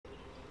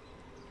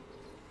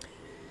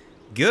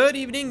Good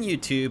evening,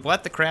 YouTube.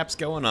 What the crap's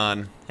going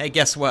on? Hey,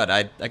 guess what?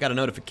 I got a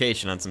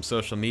notification on some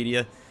social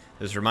media.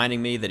 It was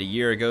reminding me that a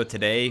year ago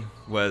today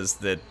was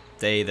the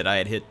day that I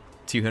had hit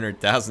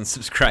 200,000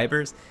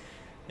 subscribers.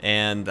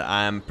 And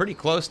I'm pretty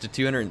close to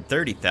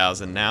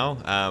 230,000 now.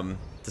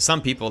 To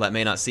some people, that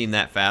may not seem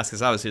that fast,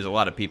 because obviously there's a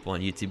lot of people on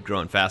YouTube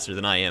growing faster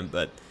than I am,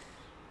 but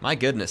my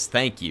goodness,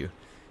 thank you.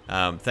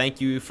 Thank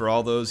you for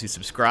all those who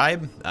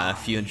subscribe.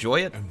 If you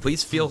enjoy it,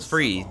 please feel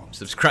free.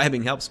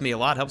 Subscribing helps me a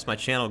lot, helps my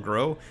channel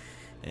grow,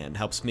 and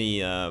helps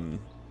me,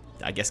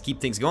 I guess,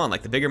 keep things going.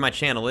 Like, the bigger my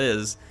channel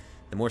is,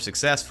 the more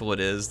successful it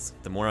is,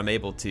 the more I'm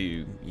able to,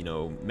 you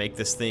know, make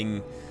this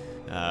thing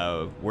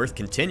worth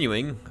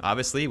continuing,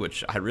 obviously,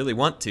 which I really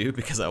want to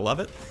because I love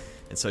it.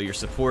 And so your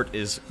support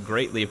is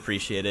greatly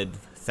appreciated.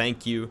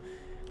 Thank you.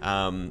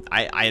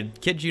 I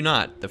kid you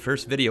not, the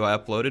first video I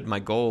uploaded, my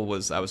goal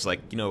was, I was like,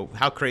 you know,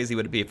 how crazy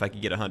would it be if I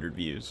could get 100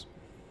 views?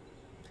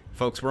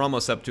 Folks, we're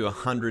almost up to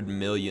 100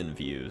 million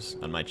views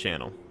on my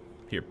channel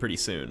here pretty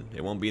soon.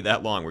 It won't be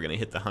that long. We're going to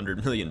hit the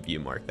 100 million view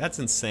mark. That's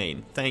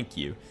insane. Thank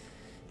you.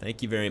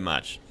 Thank you very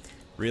much.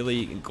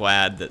 Really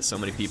glad that so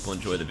many people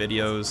enjoy the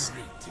videos,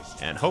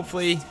 and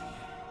hopefully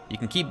you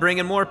can keep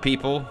bringing more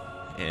people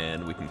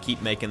and we can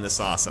keep making this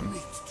awesome,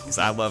 because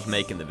I love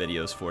making the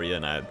videos for you,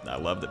 and I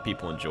love that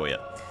people enjoy it.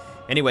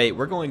 Anyway,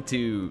 we're going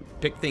to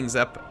pick things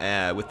up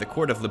with the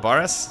Court of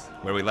Libaris,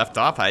 where we left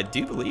off. I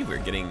do believe we're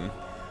getting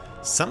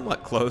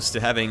somewhat close to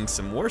having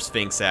some War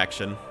Sphinx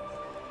action.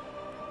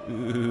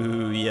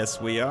 Ooh, yes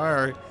we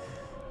are.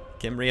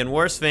 Kimbrian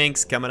War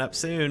Sphinx coming up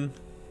soon.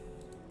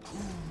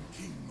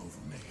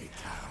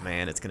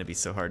 Man, it's gonna be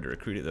so hard to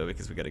recruit it though,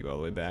 because we gotta go all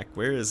the way back.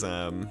 Where is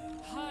I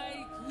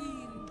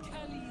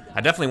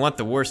definitely want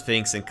the War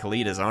Sphinx in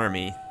Khalida's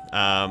army. So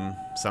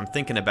I'm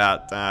thinking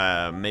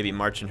about maybe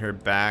marching her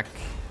back.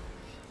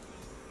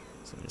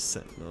 So just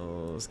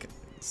sentinels.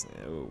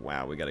 Oh,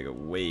 wow, we gotta go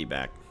way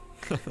back.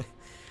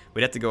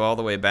 We'd have to go all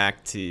the way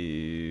back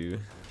to.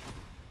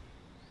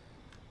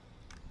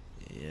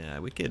 Yeah,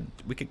 we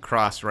could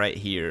cross right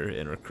here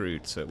and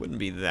recruit, so it wouldn't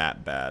be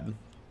that bad.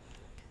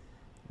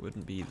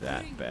 Wouldn't be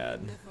that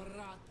bad.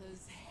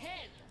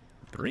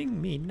 Bring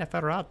me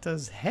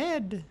Neferata's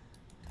head.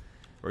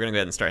 We're gonna go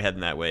ahead and start heading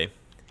that way.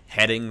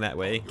 Heading that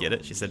way. Get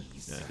it? She said,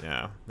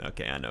 no.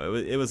 Okay, I know.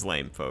 It was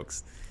lame,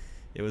 folks.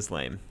 It was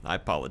lame. I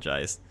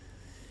apologize.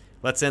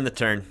 Let's end the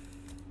turn.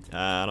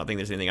 I don't think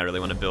there's anything I really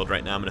want to build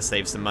right now. I'm gonna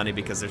save some money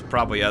because there's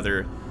probably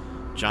other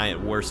giant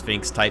War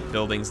Sphinx type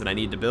buildings that I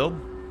need to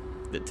build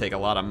that take a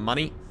lot of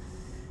money.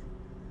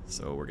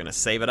 So we're gonna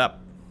save it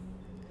up.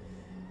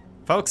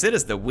 Folks, it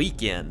is the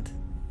weekend.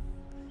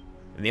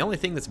 And the only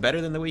thing that's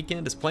better than the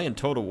weekend is playing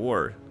Total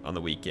War on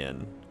the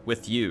weekend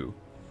with you.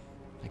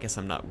 I guess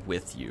I'm not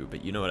with you,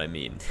 but you know what I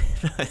mean.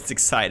 It's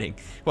exciting.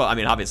 Well, I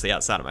mean, obviously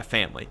outside of my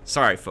family.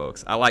 Sorry,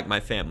 folks. I like my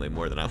family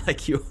more than I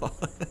like you all.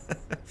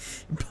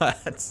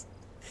 But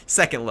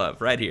second love,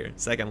 right here.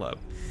 Second love.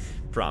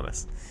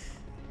 Promise.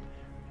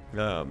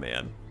 Oh,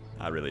 man.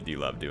 I really do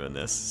love doing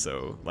this.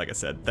 So, like I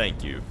said,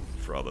 thank you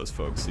for all those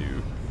folks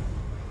who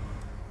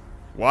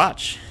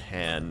watch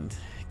and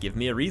give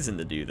me a reason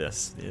to do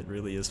this. It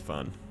really is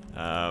fun.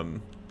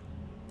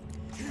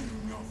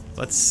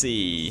 Let's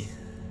see.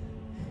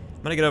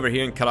 I'm gonna get over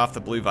here and cut off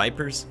the Blue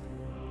Vipers,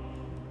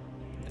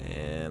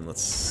 and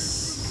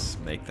let's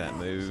make that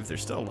move.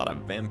 There's still a lot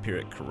of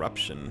vampiric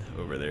corruption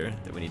over there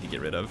that we need to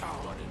get rid of.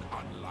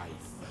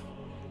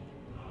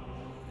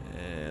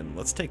 And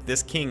let's take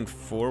this king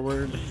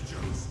forward,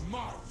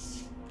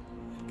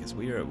 because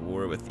we are at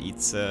war with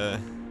Itza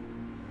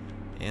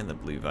and the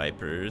Blue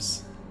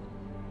Vipers.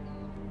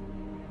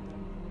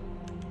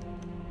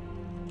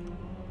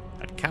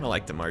 I'd kind of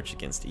like to march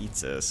against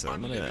Itza, so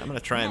I'm gonna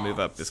try and move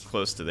up this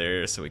close to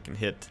there so we can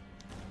hit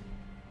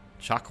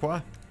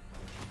Chakwa.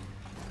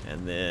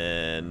 And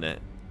then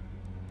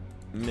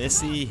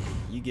Missy,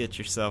 you get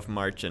yourself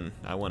marching.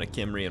 I want a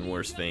Kimbrian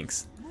War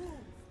Sphinx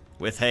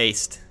with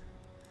haste.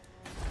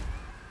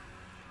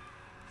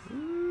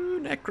 Ooh,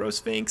 Necro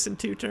Sphinx in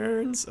 2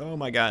 turns. Oh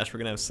my gosh, we're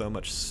gonna have so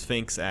much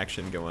Sphinx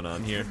action going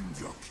on here.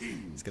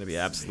 It's gonna be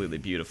absolutely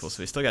beautiful.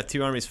 So we still got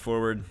 2 armies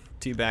forward,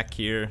 2 back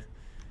here.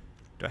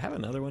 Do I have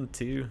another one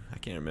too? I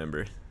can't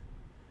remember.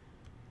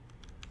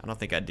 I don't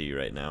think I do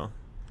right now.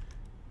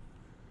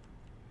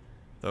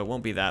 Though it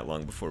won't be that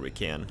long before we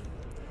can.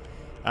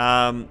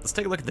 Let's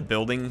take a look at the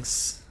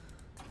buildings.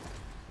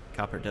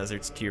 Copper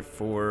Desert's tier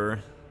 4.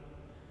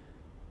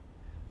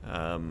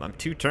 I'm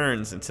 2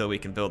 turns until we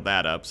can build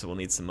that up, so we'll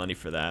need some money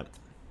for that.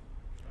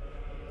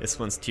 This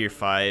one's tier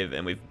 5,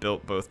 and we've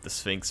built both the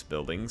Sphinx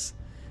buildings.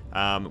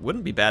 It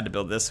wouldn't be bad to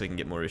build this so we can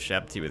get more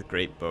Ushabti with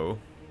Great Bow.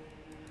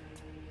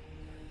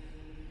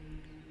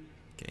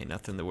 Okay,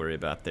 nothing to worry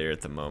about there at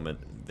the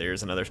moment.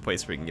 There's another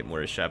place where we can get more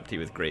Ushabti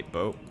with Great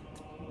Bow.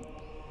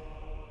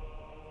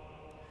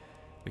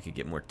 We could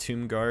get more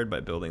Tomb Guard by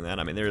building that.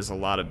 I mean, there's a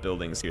lot of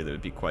buildings here that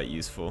would be quite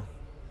useful.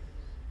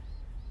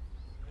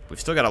 We've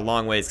still got a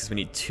long ways because we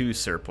need 2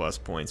 surplus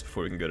points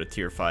before we can go to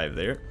tier 5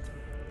 there.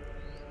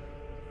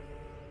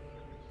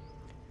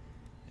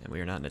 We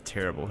are not in a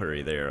terrible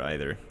hurry there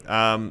either.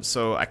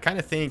 So I kind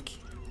of think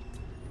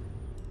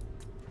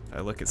if I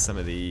look at some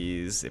of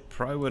these, it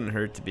probably wouldn't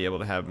hurt to be able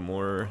to have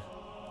more.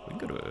 We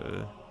can go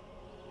to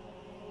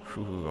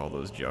all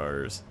those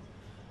jars.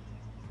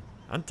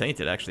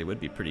 Untainted actually would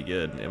be pretty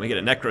good. And we get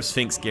a Necro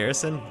Sphinx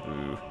garrison.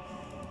 Ooh,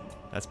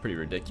 that's pretty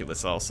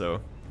ridiculous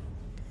also.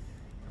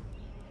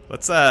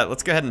 Let's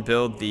go ahead and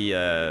build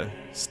the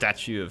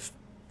statue of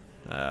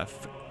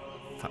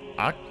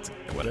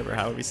whatever,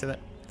 however you say that.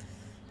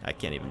 I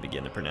can't even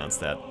begin to pronounce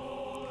that.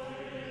 I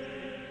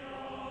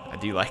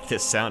do like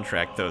this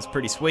soundtrack though, it's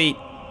pretty sweet.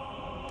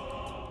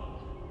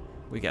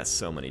 We got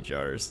so many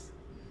jars.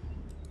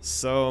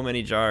 So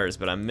many jars,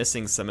 but I'm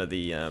missing some of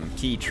the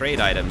key trade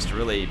items to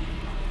really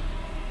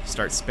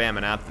start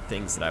spamming out the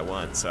things that I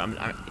want. So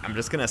I'm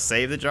just gonna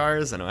save the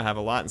jars. I know I have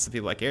a lot, and some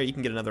people are like, here, you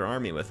can get another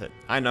army with it.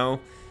 I know,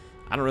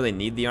 I don't really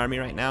need the army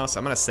right now, so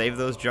I'm gonna save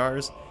those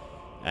jars,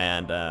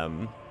 and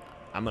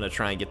I'm gonna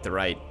try and get the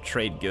right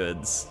trade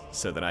goods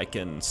so that I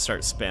can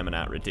start spamming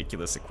out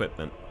ridiculous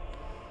equipment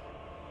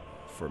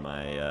for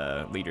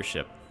my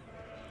leadership.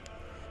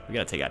 We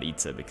gotta take out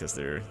Itza because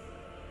they're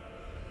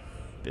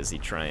busy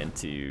trying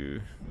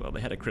to, well,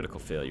 they had a critical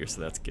failure, so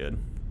that's good.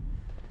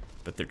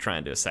 But they're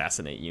trying to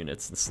assassinate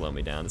units and slow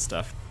me down and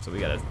stuff. So we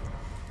gotta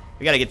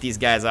get these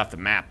guys off the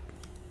map.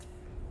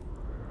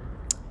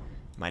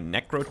 My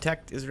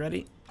Necrotect is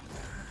ready.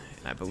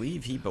 And I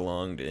believe he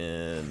belonged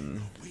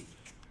in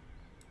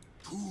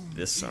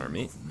this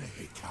army.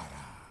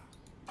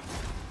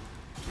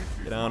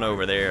 Get on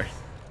over there,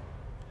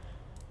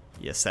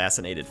 you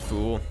assassinated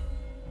fool.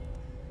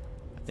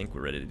 I think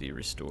we're ready to do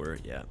restore,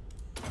 yeah.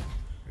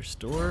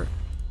 Restore.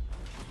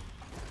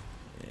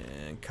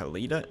 And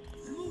Khalida.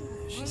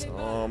 She's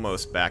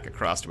almost back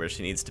across to where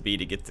she needs to be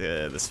to get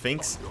to the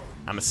Sphinx.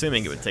 I'm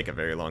assuming it would take a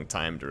very long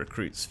time to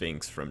recruit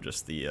Sphinx from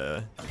just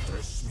the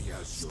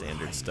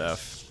standard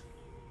stuff.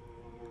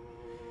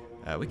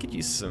 We could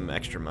use some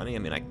extra money. I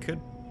mean, I could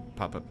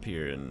pop up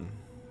here and...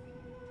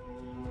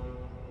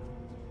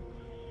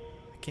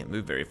 I can't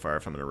move very far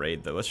if I'm going to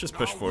raid, though. Let's just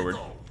push forward.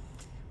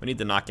 We need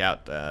to knock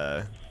out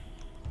that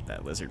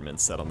Lizardman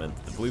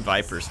settlement. The Blue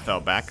Vipers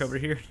fell back over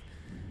here.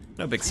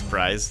 No big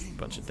surprise.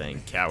 Bunch of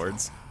dang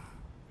cowards.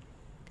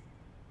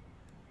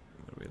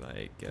 What do we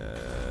like?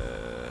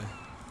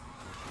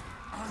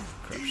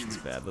 Corruption's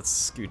bad.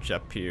 Let's scooch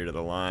up here to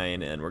the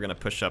line, and we're going to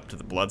push up to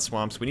the Blood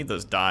Swamps. We need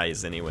those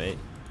dyes anyway.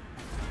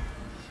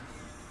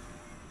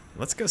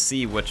 Let's go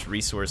see which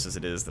resources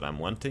it is that I'm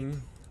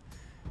wanting.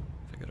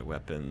 If I go to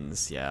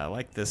weapons, yeah, I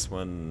like this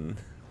one.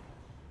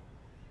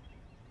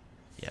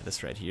 Yeah,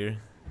 this right here.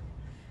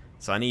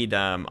 So I need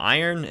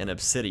iron and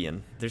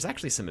obsidian. There's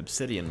actually some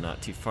obsidian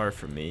not too far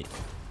from me.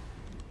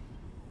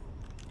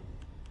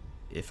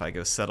 If I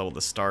go settle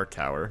the Star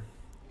Tower.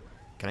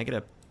 Can I get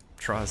a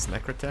Tross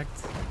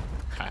Necrotect?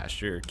 I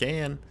sure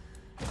can.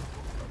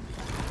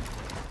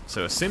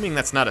 So assuming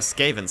that's not a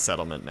Skaven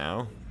settlement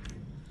now.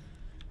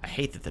 I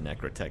hate that the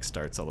Necrotech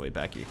starts all the way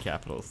back at your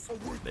capital.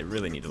 They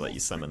really need to let you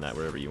summon that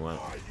wherever you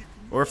want.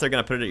 Or if they're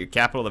going to put it at your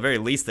capital, the very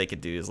least they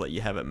could do is let you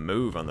have it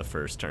move on the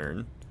first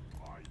turn.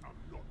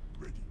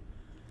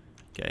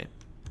 Okay.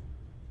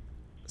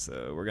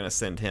 So we're going to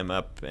send him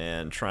up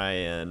and try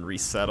and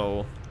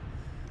resettle.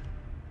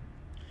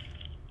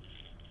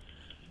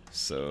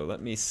 So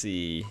let me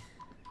see.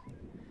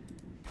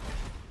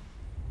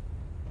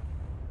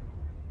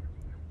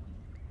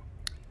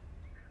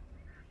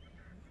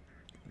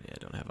 Yeah,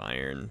 don't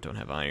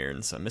have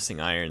iron, so I'm missing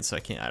iron, so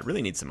I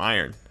really need some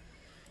iron.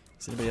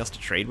 Is anybody else to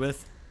trade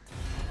with?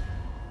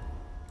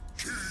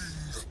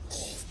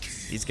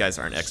 These guys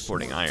aren't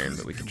exporting iron,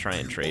 but we can try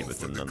and trade with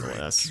them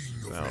nonetheless.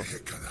 Well,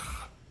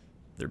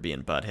 they're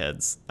being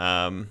buttheads.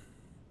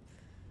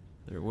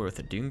 They're at war with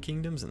the Doom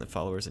Kingdoms and the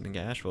followers of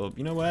Nagash. Well,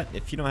 you know what?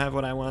 If you don't have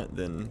what I want,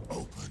 then...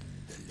 What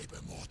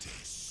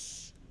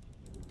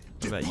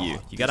about you?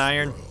 You got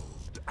iron?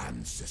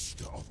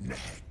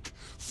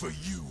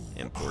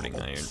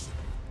 Importing iron.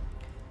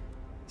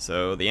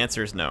 So the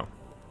answer is no.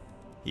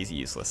 He's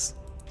useless.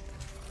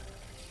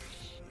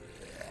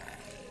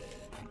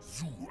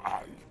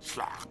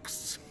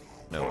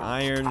 No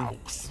iron.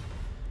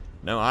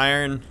 No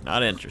iron.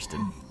 Not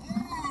interested.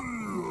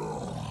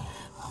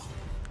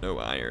 No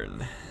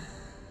iron.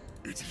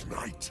 It is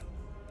night.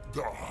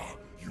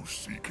 You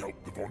seek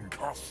out the Von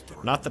Caster.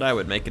 Not that I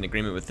would make an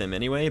agreement with them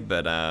anyway,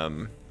 but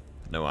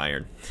no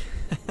iron.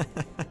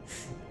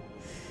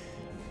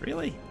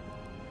 Really?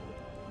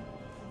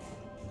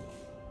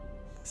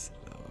 So,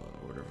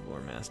 Order of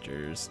War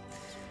Masters.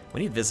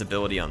 We need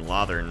visibility on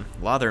Lothern.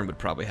 Lothern would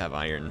probably have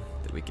iron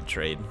that we could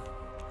trade.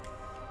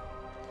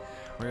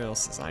 Where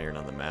else is iron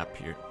on the map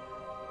here?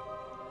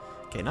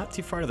 Okay, not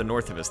too far to the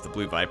north of us, the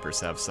Blue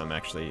Vipers have some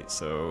actually,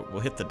 so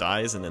we'll hit the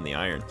dyes and then the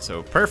iron.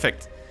 So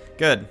perfect,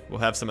 good. We'll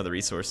have some of the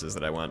resources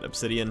that I want.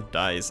 Obsidian,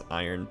 dyes,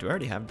 iron. Do I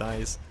already have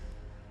dyes?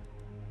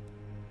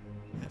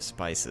 I have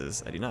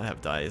spices. I do not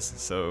have dyes,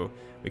 so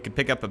we could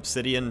pick up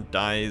obsidian,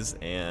 dyes,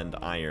 and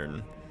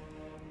iron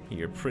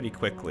here pretty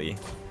quickly.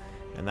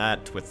 And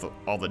that, with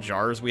all the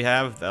jars we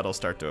have, that'll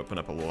start to open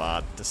up a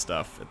lot of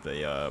stuff at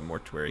the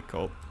mortuary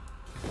cult.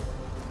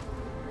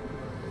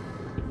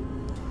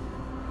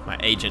 My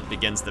agent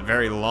begins the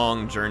very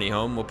long journey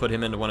home. We'll put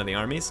him into one of the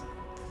armies.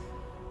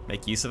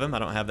 Make use of him. I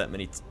don't have that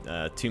many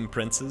Tomb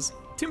Princes.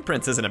 Tomb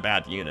Prince isn't a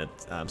bad unit.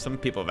 Some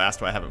people have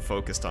asked why I haven't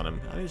focused on him.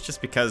 I mean, it's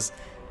just because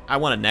I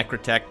want a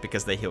Necrotech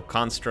because they heal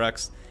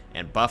constructs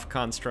and buff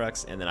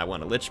constructs, and then I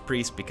want a Lich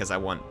Priest because I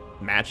want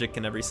magic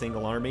in every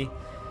single army.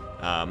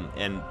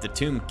 And the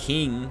Tomb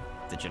King,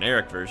 the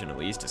generic version at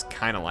least, is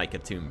kind of like a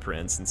Tomb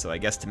Prince, and so I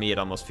guess to me it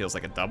almost feels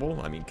like a double.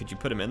 I mean, could you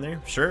put him in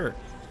there? Sure.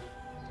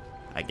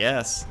 I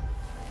guess.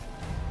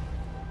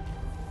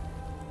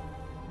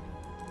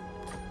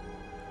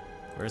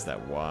 Where's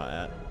that Wa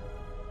at?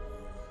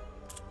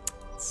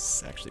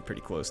 It's actually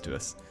pretty close to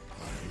us.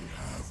 I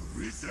have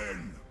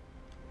risen.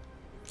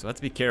 So let's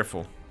be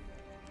careful.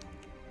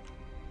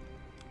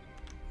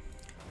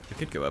 We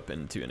could go up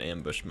into an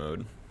ambush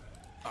mode.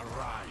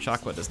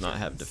 Chakwa does not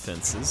have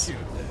defenses,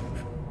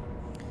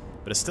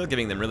 but it's still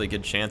giving them really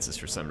good chances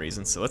for some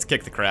reason, so let's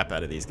kick the crap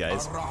out of these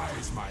guys.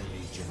 Arise, my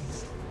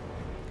legions.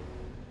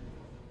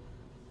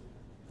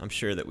 I'm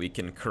sure that we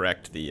can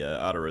correct the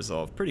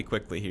auto-resolve pretty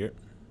quickly here.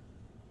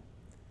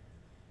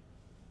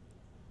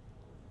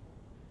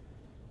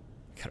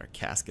 Got our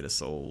Casket of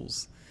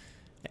Souls.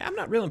 Yeah, I'm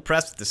not real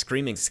impressed with the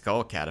Screaming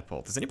Skull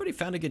Catapult. Has anybody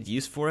found a good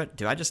use for it?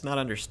 Do I just not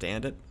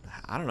understand it?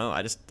 I don't know.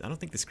 I don't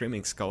think the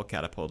Screaming Skull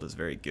Catapult is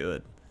very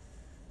good.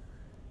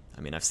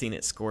 I mean, I've seen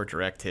it score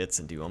direct hits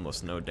and do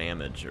almost no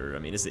damage. Or, I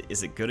mean, is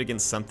it good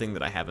against something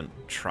that I haven't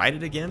tried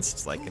it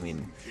against? Like, I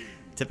mean,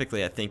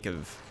 typically I think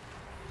of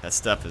that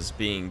stuff as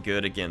being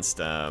good against,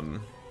 you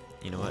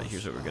know what?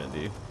 Here's what we're going to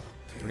do.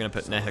 We're going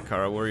to put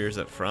Nehekara Warriors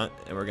up front,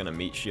 and we're going to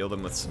meat shield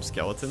them with some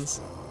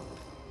skeletons,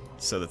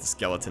 so that the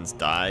skeletons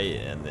die,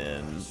 and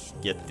then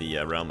get the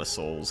Realm of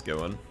Souls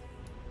going.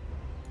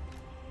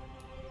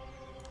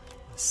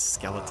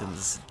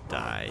 Skeletons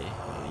die.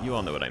 You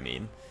all know what I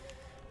mean.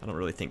 I don't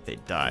really think they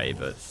die,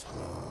 but...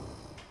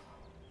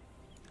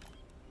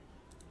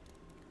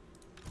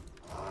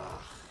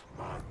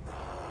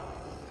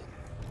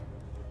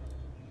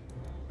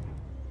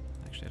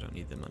 Actually, I don't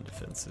need them on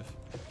defensive.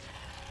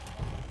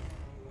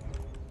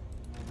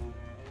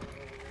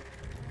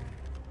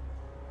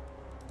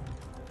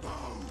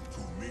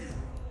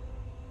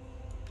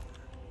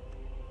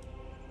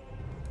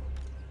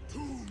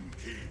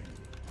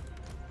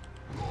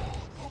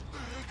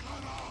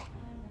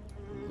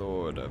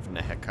 Lord of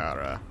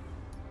Nehekara.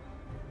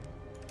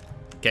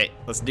 Okay,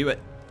 let's do it.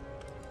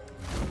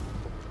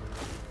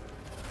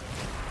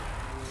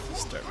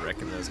 Start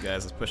wrecking those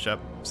guys. Let's push up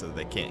so that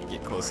they can't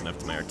get close enough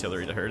to my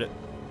artillery to hurt it.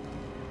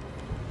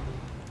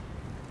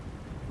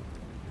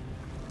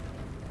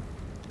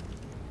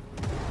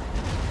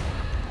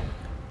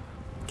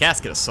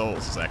 Casket of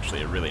Souls is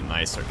actually a really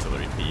nice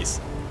artillery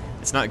piece.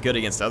 It's not good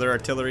against other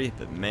artillery,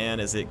 but man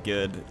is it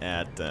good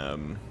at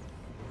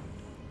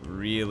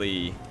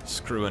really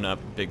screwing up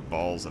big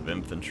balls of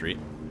infantry.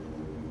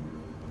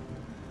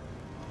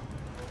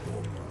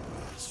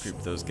 Let's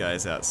group those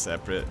guys out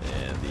separate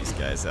and these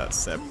guys out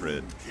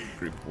separate.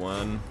 Group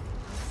 1.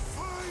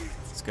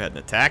 Let's go ahead and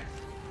attack.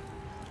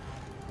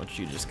 Why don't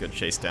you just go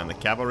chase down the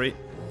cavalry.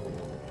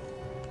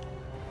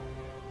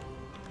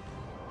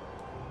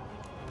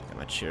 Got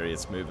my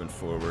chariots moving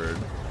forward.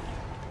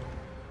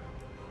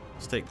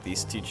 Let's take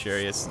these 2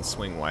 chariots and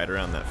swing wide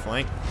around that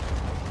flank.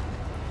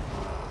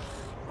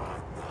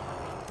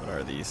 What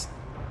are these?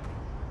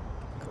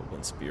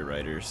 Goblin Spear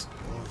Riders.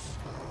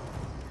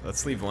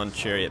 Let's leave 1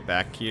 chariot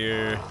back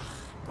here.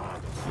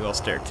 You all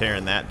start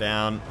tearing that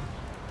down.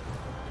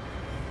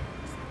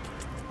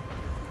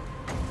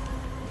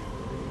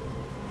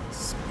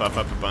 Let's buff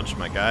up a bunch of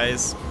my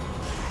guys.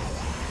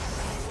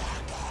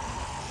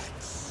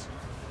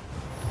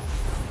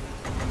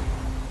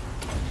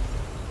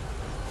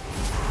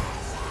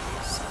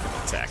 Let's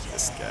attack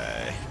this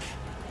guy.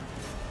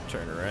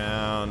 Turn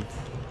around.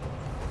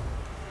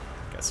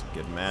 Got some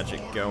good magic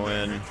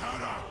going.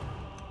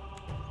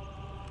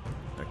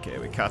 Okay,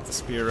 we caught the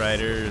Spear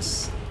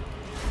Riders.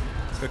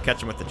 Let's go catch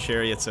them with the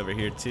chariots over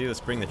here too.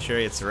 Let's bring the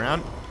chariots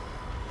around.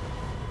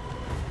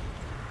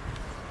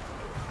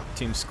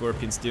 Tomb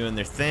Scorpions doing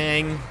their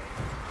thing.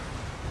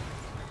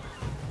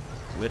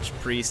 Lich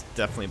Priest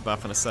definitely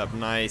buffing us up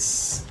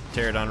nice.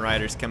 Pterodon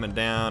Riders coming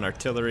down.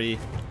 Artillery.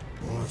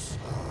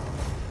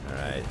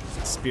 Alright,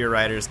 Spear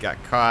Riders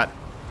got caught.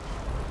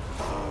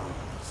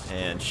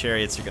 And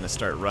chariots are going to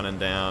start running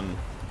down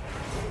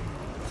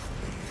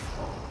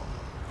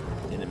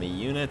enemy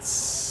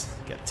units.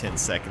 Got 10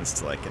 seconds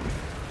till I can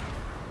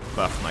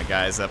buff my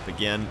guys up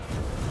again.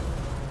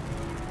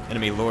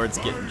 Enemy Lord's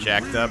getting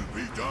jacked up.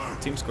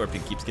 Tomb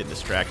Scorpion keeps getting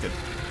distracted.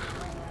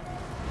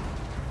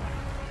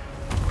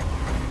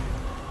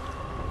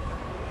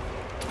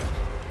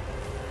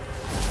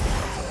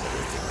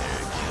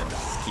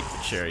 Let's keep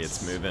the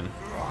chariots moving.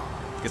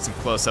 Get some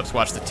close-ups.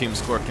 Watch the Tomb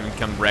Scorpion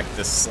come wreck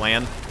this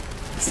slan.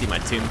 See my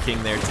Tomb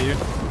King there too.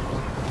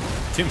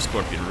 Tomb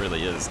Scorpion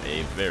really is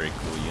a very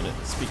cool unit.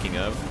 Speaking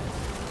of,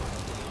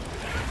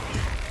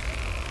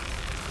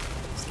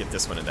 get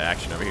this one into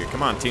action over here.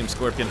 Come on, Tomb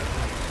Scorpion.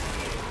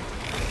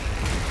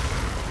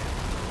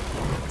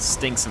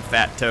 Sting some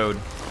fat toad.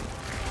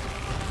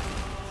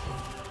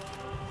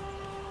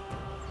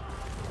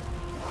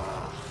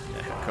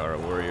 Hakara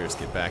warriors,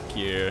 get back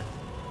here.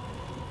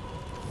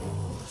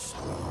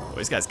 Oh,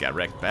 these guys got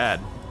wrecked bad.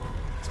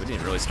 So we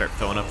didn't really start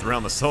filling up the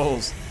Realm of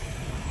Souls.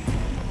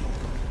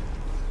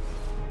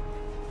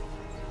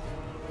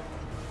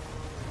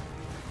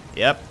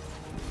 Yep,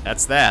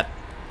 that's that.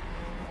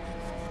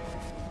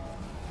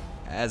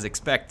 As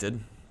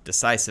expected,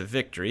 decisive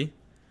victory.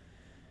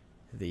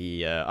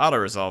 The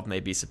auto-resolve may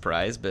be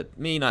surprised, but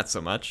me, not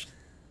so much.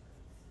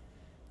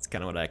 It's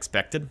kind of what I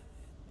expected.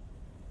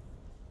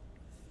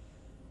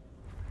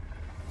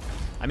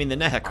 I mean, the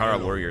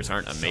Nehekara warriors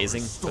aren't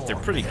amazing, but they're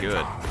pretty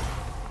good.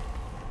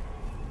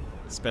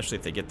 Especially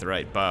if they get the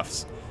right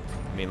buffs.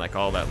 I mean, like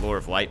all that Lore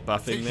of Light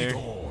buffing there.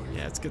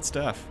 Yeah, it's good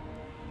stuff.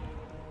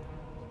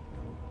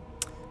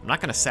 I'm not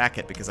going to sack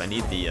it because I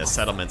need the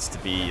settlements to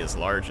be as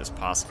large as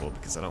possible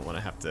because I don't want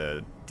to have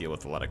to deal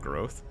with a lot of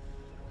growth.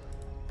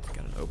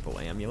 Got an Opal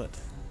Amulet.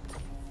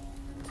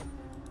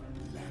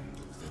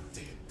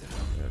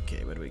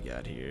 Okay, what do we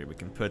got here? We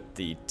can put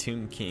the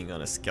Tomb King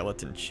on a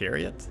Skeleton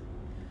Chariot.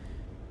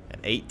 At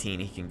 18,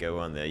 he can go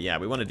on the... Yeah,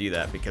 we want to do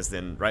that because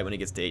then right when he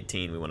gets to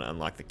 18, we want to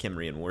unlock the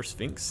Kimrian War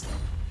Sphinx.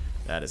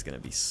 That is going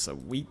to be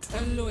sweet.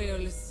 A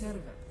loyal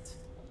servant.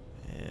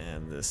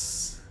 And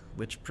this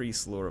Lich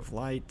Priest Lore of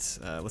Light.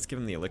 Let's give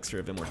him the Elixir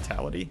of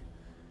Immortality.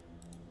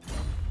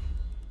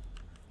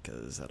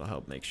 Because that'll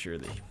help make sure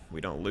that we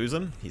don't lose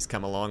him. He's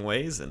come a long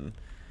ways, and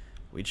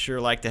we'd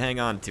sure like to hang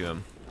on to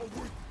him.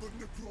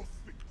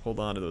 Hold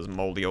on to those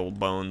moldy old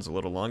bones a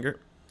little longer.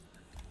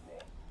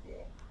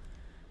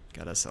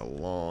 Got us a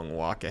long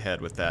walk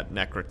ahead with that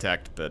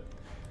Necrotect, but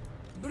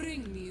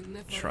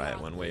try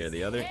it one way or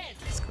the other.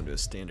 Let's go to a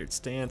standard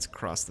stance,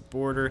 cross the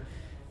border.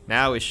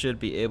 Now we should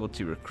be able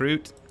to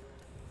recruit.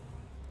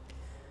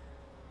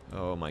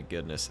 Oh my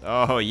goodness.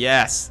 Oh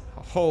yes!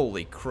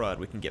 Holy crud,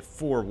 we can get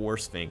 4 War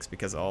Sphinx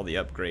because of all the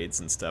upgrades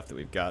and stuff that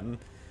we've gotten.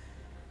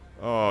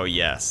 Oh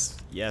yes.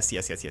 Yes,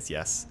 yes, yes, yes,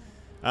 yes.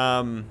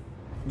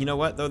 You know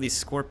what though, these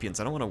Scorpions,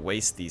 I don't want to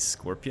waste these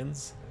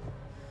Scorpions.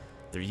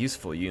 They're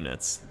useful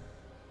units.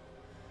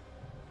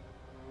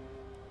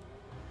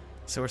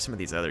 So are some of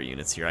these other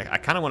units here. I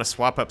kind of want to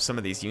swap up some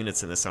of these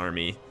units in this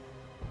army.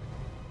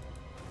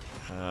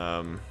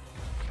 4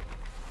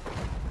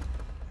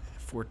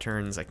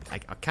 turns. I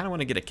kind of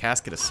want to get a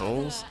Casket of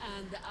Souls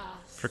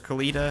for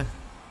Khalida.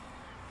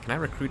 Can I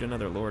recruit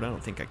another Lord? I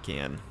don't think I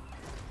can.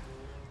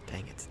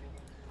 Dang it.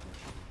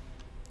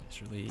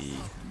 It's really...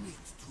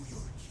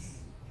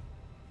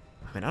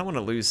 I mean, I don't want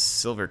to lose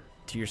Silver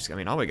Tears. I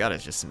mean, all we got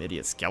is just some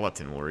idiot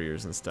skeleton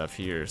warriors and stuff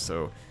here.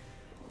 So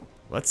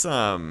let's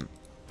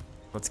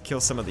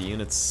kill some of the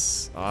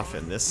units off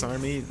in this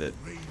army that,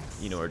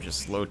 you know, are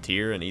just low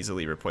tier and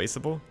easily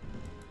replaceable.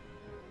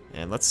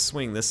 And let's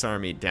swing this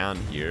army down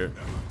here.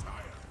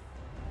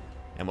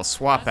 And we'll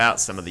swap out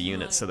some of the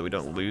units so that we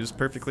don't lose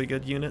perfectly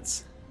good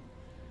units.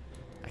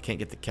 I can't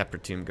get the Kepler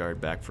Tomb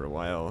Guard back for a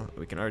while.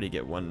 We can already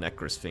get 1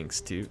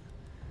 Necrosphinx too.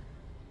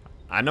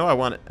 I know I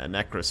want a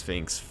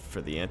Necrosphinx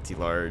for the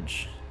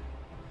anti-large.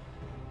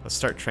 Let's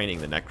start training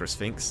the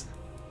Necrosphinx.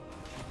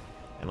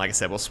 And like I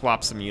said, we'll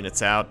swap some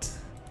units out.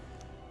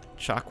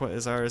 Chakwa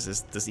is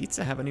ours. Does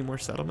Itza have any more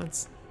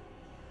settlements?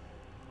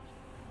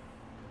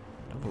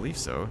 I don't believe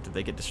so. Did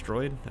they get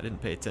destroyed? I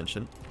didn't pay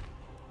attention.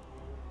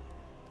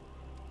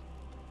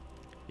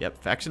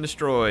 Yep, faction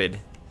destroyed.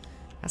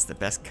 That's the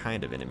best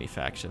kind of enemy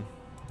faction.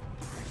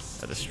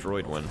 A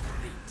destroyed one.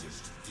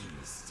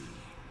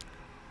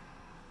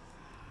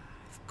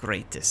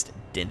 Greatest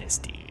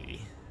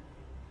dynasty.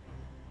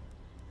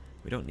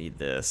 We don't need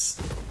this.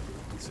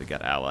 So we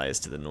got allies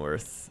to the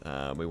north.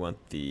 We want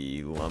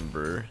the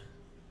lumber.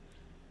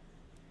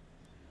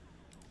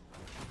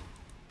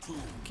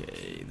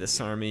 Okay,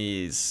 this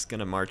army is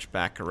gonna march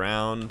back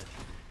around.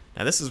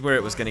 Now this is where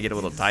it was gonna get a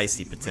little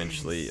dicey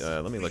potentially.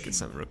 Let me look at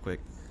something real quick.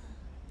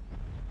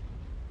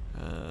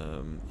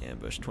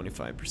 Ambush,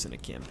 25%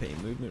 of campaign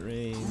movement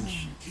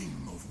range.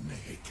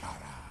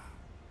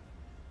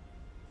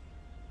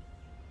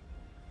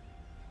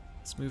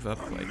 Let's move up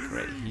like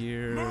right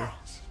here.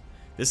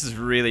 This is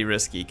really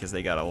risky because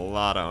they got a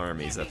lot of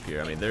armies up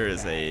here. I mean, there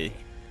is a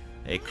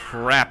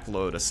crap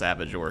load of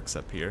savage orcs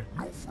up here.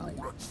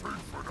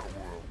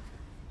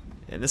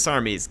 And this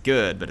army is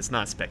good, but it's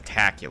not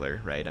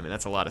spectacular, right? I mean,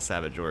 that's a lot of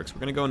savage orcs. We're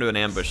going to go into an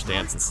ambush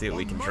stance and see what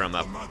we can drum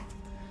up.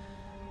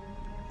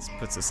 This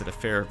puts us at a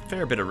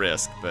fair bit of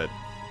risk, but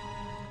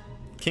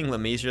King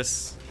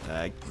Lemesius,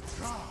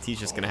 he's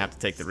just going to have to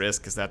take the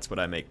risk because that's what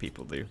I make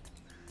people do.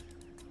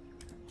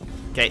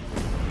 Okay.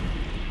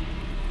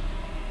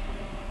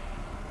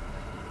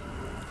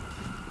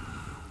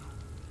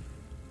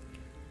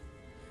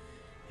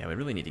 Yeah, we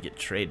really need to get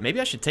trade.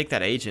 Maybe I should take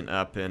that agent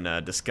up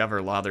and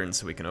discover Lothern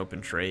so we can open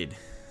trade.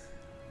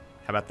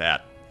 How about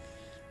that?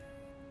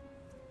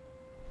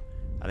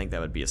 I think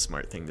that would be a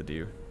smart thing to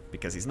do.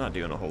 because he's not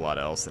doing a whole lot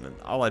else, and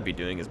all I'd be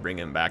doing is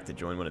bringing him back to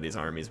join one of these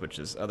armies, which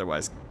is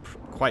otherwise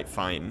quite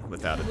fine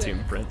without a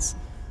Tomb Prince.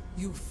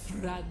 You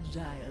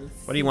fragile.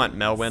 What do you want,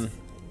 Melwyn?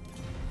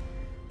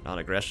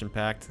 Non-aggression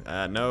pact?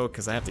 No,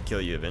 because I have to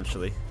kill you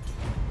eventually.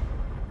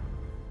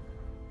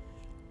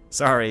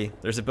 Sorry,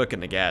 there's a book of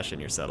Nagash in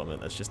your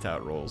settlement. That's just how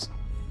it rolls.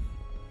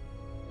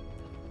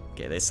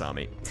 Okay, they saw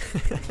me.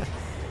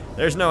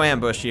 There's no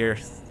ambush here.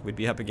 We'd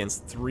be up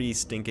against 3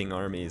 stinking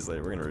armies.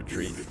 Like, we're gonna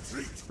retreat.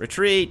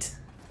 Retreat!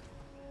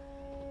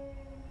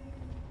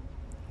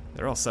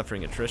 They're all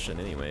suffering attrition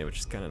anyway, which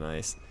is kind of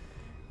nice.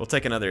 We'll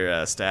take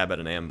another stab at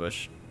an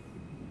ambush.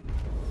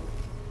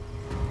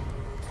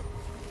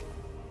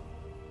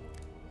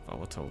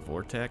 Volatile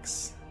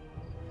vortex.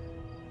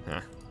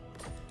 Huh.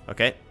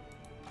 Okay.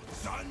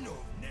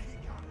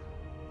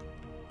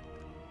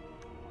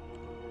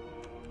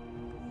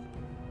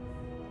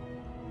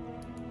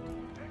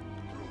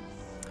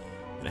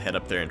 Gonna head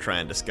up there and try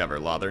and discover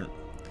Lothern.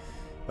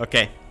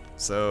 Okay,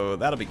 so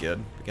that'll be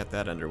good. We got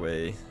that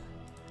underway.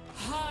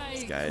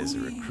 These guys are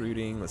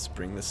recruiting. Let's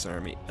bring this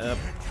army up.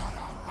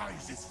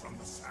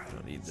 I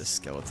don't need this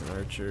skeleton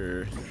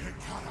archer.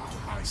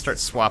 Start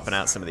swapping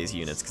out some of these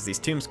units, because these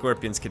tomb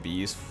scorpions could be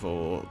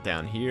useful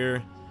down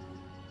here.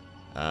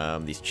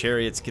 These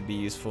chariots could be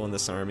useful in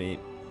this army.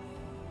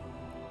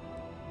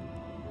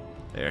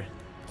 There.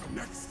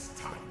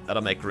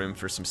 That'll make room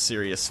for some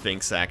serious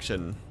Sphinx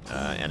action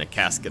and a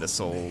casket of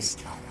souls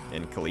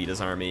in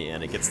Khalida's army,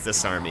 and it gets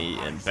this army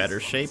in better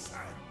shape.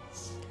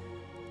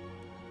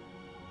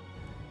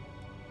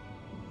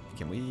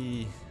 Can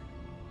we...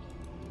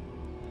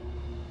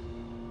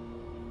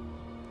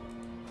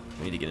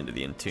 We need to get into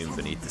the entomb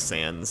beneath the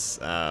sands.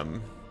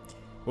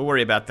 We'll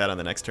worry about that on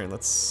the next turn.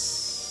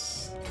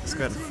 Let's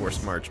go ahead and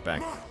force march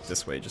back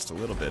this way just a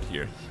little bit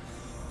here.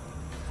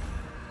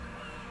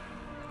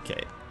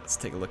 Okay, let's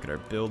take a look at our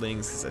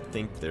buildings, because I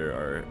think there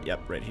are,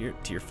 yep, right here,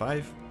 tier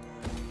 5.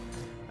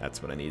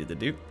 That's what I needed to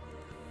do.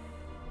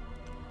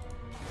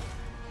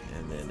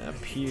 And then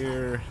up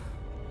here,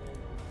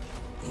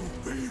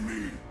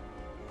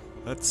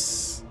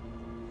 let's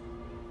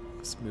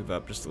move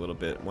up just a little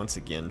bit. Once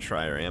again,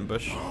 try our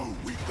ambush.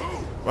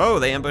 Whoa,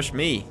 they ambushed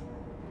me.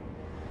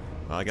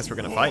 Well, I guess we're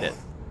gonna fight it.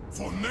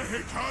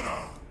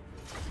 I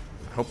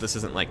hope this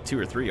isn't like 2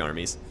 or 3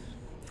 armies.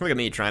 Look at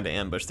me trying to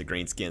ambush the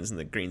greenskins, and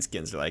the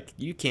greenskins are like,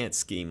 you can't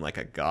scheme like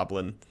a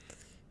goblin.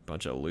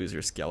 Bunch of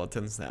loser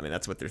skeletons. I mean,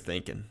 that's what they're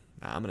thinking.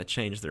 I'm gonna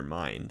change their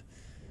mind,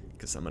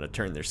 because I'm gonna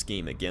turn their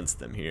scheme against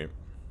them here.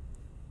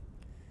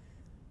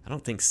 I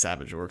don't think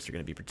savage orcs are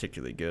gonna be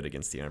particularly good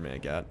against the army I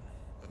got.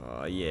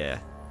 Oh yeah.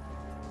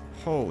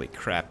 Holy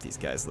crap, these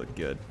guys look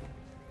good.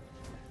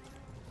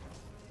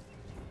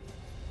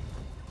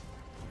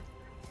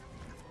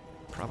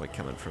 Probably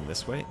coming from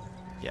this way.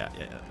 Yeah,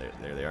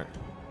 there they are.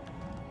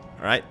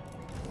 Alright.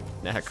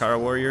 Nehekara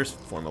warriors,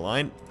 form a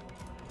line.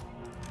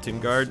 Tomb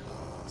guard,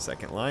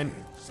 second line.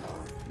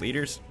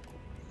 Leaders.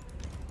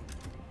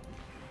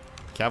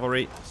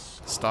 Cavalry,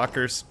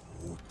 stalkers.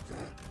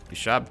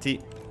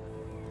 Ushabti.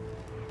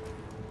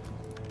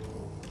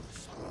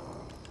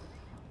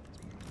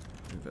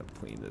 Move up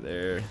queen to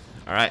there.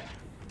 Alright.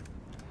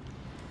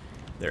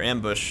 Their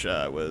ambush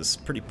was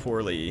pretty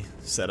poorly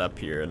set up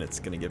here, and it's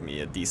going to give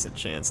me a decent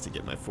chance to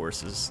get my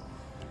forces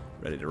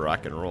ready to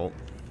rock and roll.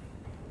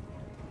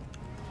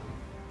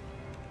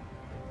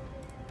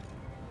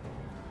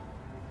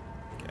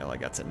 Okay, all I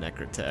got's a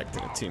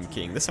Necrotect and a Tomb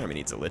King. This army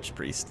needs a Lich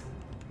Priest.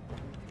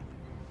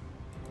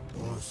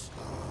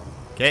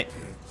 Okay.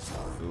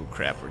 Ooh,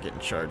 crap, we're getting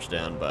charged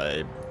down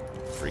by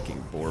freaking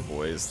boar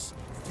boys.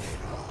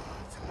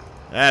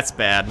 That's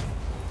bad.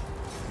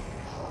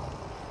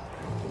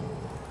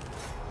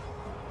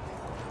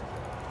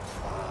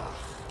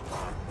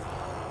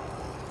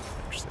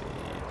 Actually,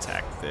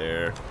 attack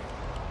there.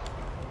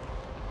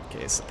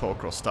 Okay,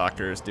 Sepulchral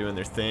Stalkers doing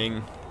their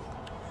thing.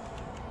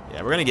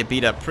 Yeah, we're gonna get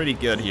beat up pretty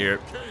good here.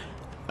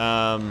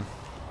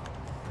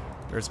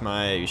 Where's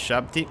my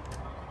Ushabti?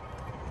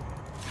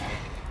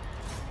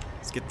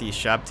 Let's get the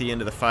Ushabti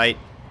into the fight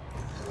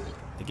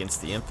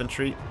against the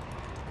infantry.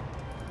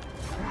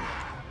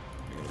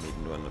 We're gonna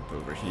need one up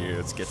over here.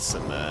 Let's get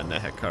some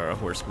Nehekara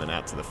horsemen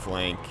out to the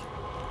flank.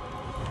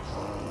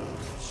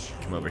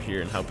 Come over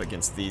here and help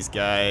against these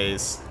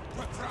guys.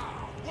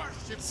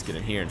 Let's get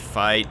in here and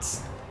fight.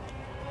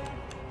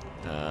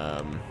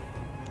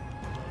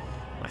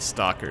 My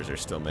stalkers are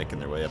still making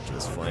their way up to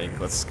this flank.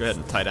 Let's go ahead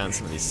and tie down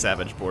some of these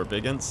savage boar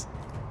biggins.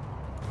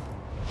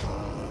 Yeah,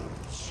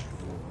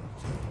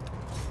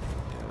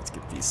 let's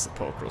get these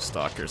sepulchral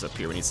stalkers up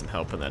here. We need some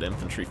help in that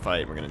infantry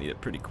fight. We're gonna need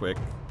it pretty quick.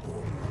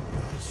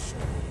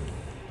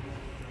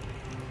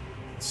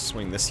 Let's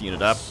swing this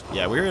unit up.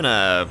 Yeah, we're in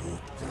a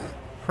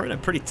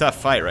pretty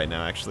tough fight right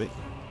now, actually.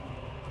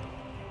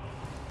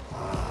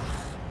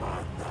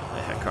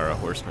 The Hekara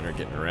horsemen are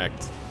getting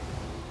wrecked.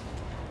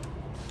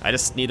 I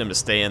just need them to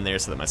stay in there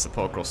so that my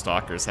sepulchral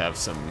stalkers have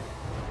some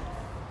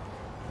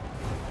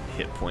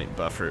hit point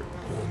buffer.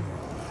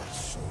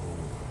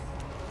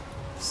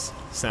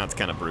 Sounds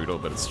kind of brutal,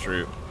 but it's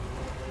true.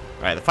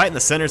 Alright, the fight in the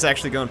center is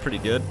actually going pretty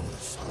good.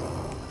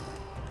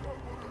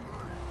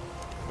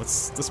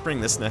 Let's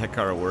bring this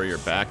Nehekara warrior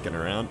back and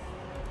around.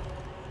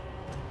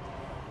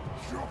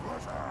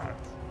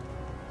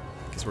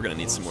 Because we're going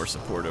to need some more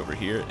support over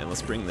here. And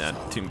let's bring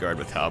that Tomb Guard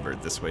with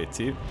Halberd this way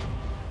too.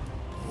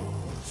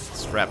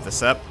 Let's wrap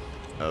this up.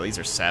 Oh, these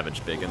are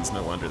savage biggins.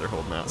 No wonder they're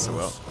holding out so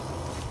well.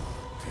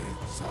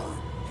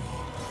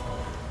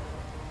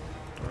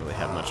 Don't really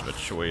have much of a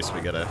choice. We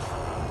gotta...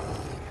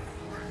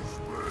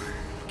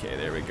 Okay,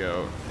 there we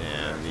go.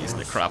 And these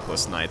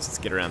Necropolis Knights, let's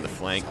get around the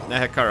flank.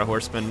 Nehekara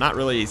Horsemen, not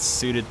really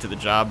suited to the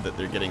job that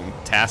they're getting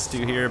tasked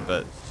to here,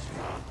 but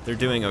they're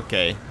doing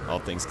okay, all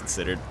things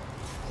considered.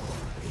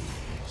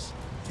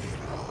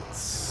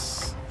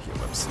 Let's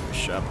heal up some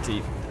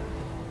Shabti.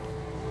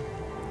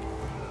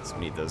 So we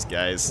need those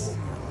guys.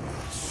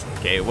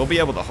 Okay, we'll be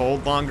able to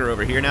hold longer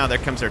over here now. There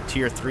comes our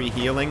tier 3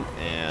 healing,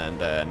 and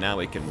now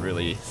we can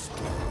really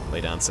lay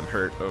down some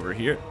hurt over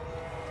here.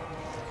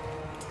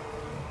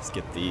 Let's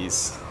get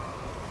these.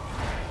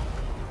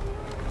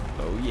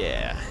 Oh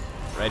yeah,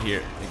 right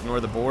here. Ignore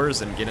the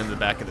boars and get into the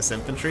back of this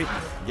infantry.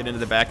 Get into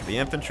the back of the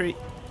infantry.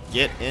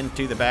 Get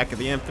into the back of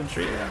the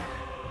infantry.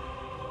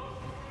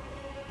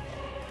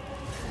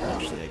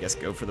 Actually, I guess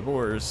go for the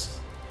boars,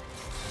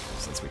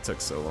 since we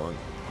took so long.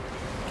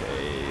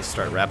 Okay,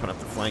 start wrapping up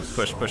the flank.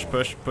 Push, push,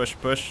 push, push,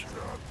 push.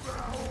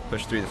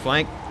 Push through the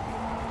flank.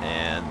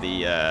 And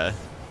the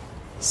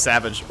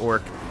savage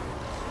orc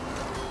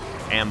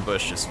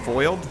ambush is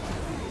foiled.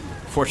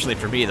 Fortunately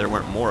for me, there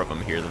weren't more of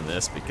them here than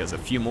this, because a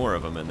few more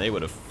of them and they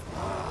would have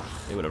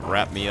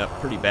wrapped me up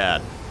pretty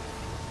bad.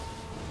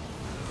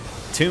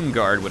 Tomb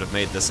Guard would have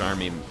made this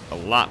army a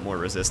lot more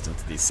resistant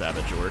to these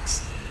savage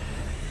orcs,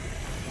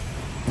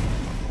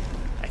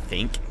 I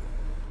think.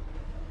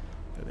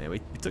 But man, we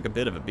took a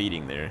bit of a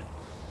beating there,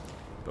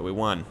 but we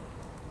won.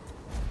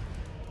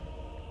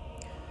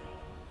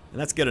 And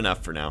that's good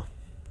enough for now.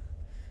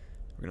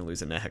 We're gonna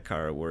lose a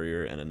Nehekara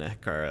warrior and a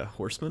Nehekara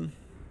horseman.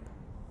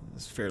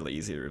 It's fairly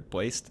easy to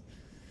replace.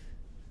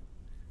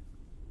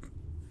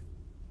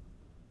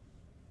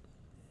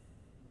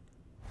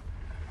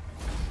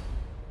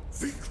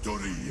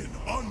 Victory in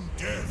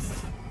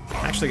undeath.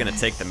 I'm actually going to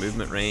take the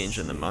movement range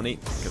and the money,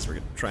 because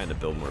we're trying to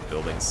build more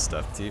buildings and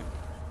stuff too.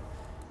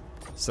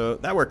 So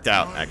that worked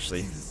out,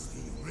 actually.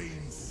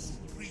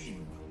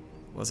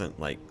 Wasn't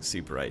like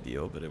super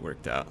ideal, but it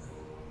worked out.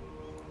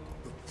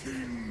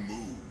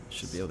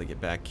 Should be able to get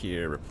back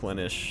here,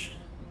 replenish.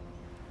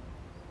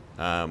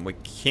 We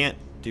can't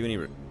do any...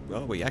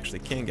 Well, we actually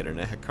can get our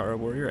Nehekara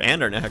warrior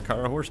and our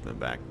Nehekara horseman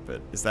back,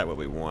 but is that what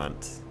we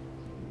want?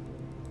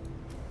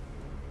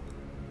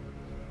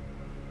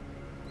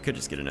 Could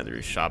just get another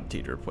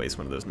Shabti to replace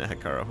one of those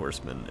Nehekara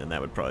horsemen, and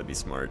that would probably be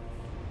smart.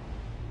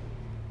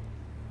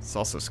 It's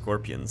also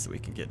scorpions that we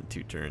can get in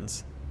 2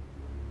 turns.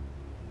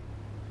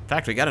 In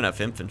fact, we got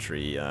enough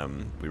infantry.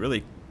 We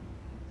really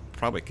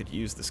probably could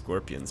use the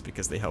scorpions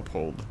because they help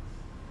hold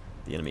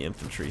the enemy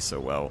infantry so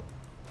well.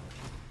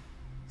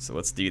 So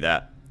let's do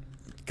that.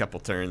 A couple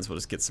turns, we'll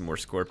just get some more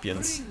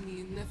scorpions.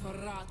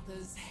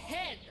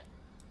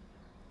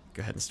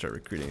 Go ahead and start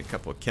recruiting a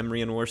couple of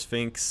Kemrian War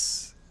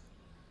Sphinx.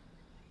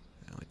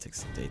 It only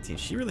takes 18.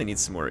 She really needs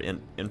some more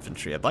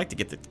infantry. I'd like to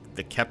get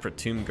the Kepra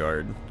Tomb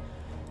Guard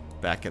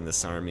back in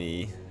this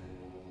army.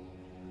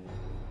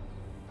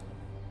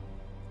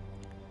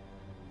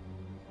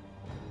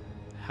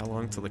 How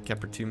long till the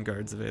Kepra Tomb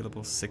Guard's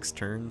available? 6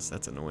 turns?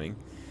 That's annoying.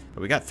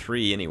 But we got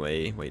 3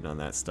 anyway, waiting on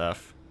that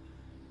stuff.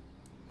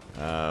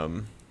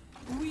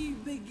 We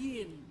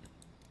begin.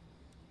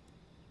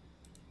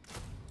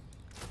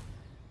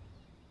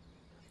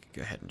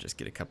 Go ahead and just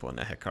get a couple of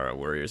Nehekara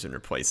warriors and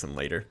replace them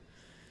later.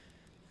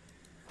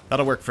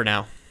 That'll work for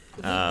now.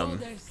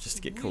 Just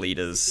to get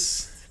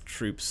Khalida's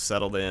troops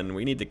settled in.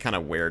 We need to kind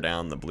of wear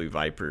down the Blue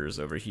Vipers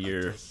over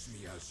here.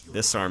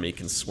 This army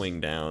can swing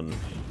down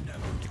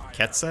to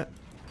Quetzat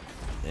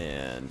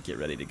and get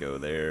ready to go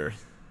there.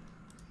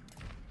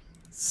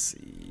 Let's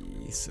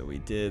see. So we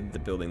did the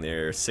building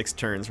there. 6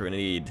 turns. We're gonna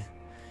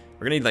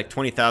need like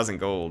 20,000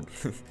 gold.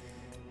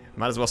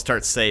 Might as well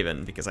start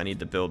saving because I need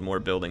to build more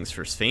buildings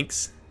for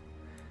Sphinx.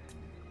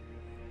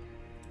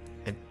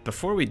 And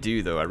before we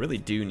do, though, I really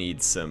do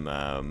need some.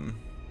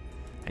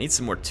 I need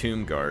some more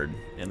Tomb Guard,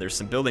 and there's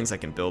some buildings I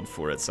can build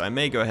for it. So I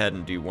may go ahead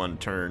and do 1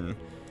 turn,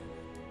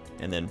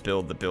 and then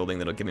build the building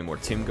that'll give me more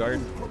Tomb Guard,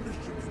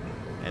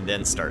 and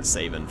then start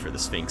saving for the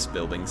Sphinx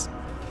buildings.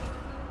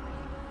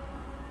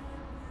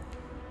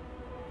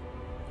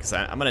 Because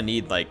I'm gonna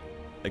need like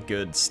a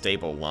good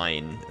stable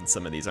line in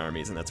some of these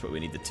armies, and that's what we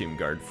need the Tomb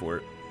Guard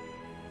for.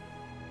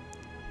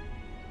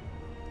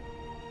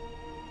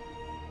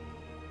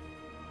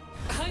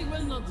 I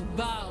will not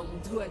bow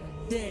to a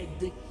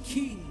dead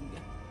king.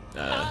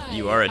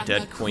 You are a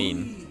dead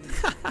queen.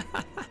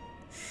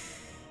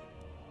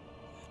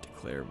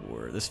 Declare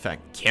war. This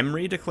fact,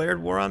 Kemri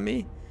declared war on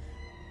me?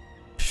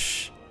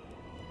 Psh.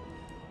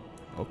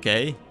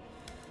 Okay.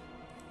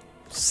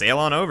 Sail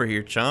on over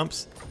here,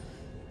 chumps.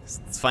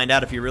 Let's find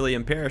out if you're really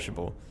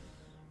imperishable.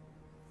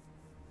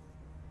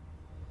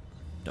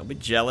 Don't be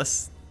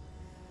jealous.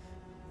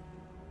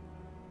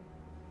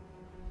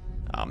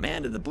 Oh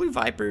man, did the Blue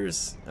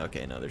Vipers...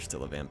 Okay, no, there's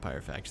still a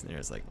vampire faction there.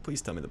 It's like,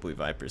 please tell me the Blue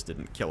Vipers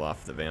didn't kill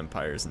off the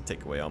vampires and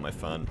take away all my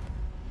fun.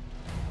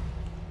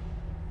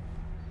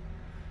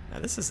 Now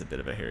this is a bit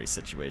of a hairy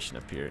situation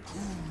up here.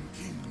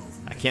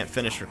 I can't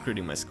finish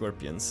recruiting my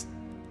scorpions,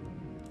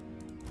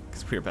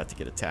 because we're about to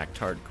get attacked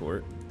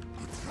hardcore.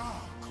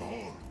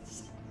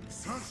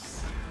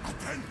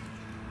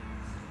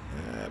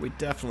 We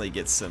definitely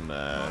get some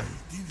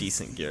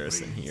decent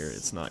garrison here.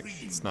 It's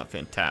not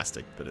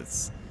fantastic, but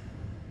it's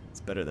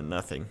better than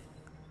nothing.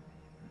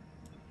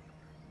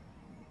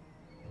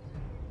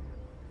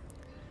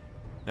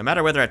 No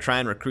matter whether I try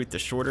and recruit the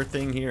shorter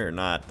thing here or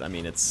not, I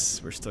mean,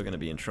 we're still going to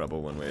be in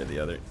trouble one way or the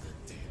other.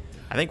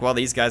 I think while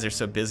these guys are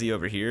so busy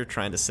over here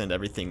trying to send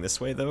everything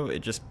this way, though, it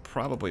just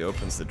probably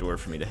opens the door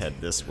for me to head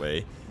this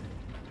way.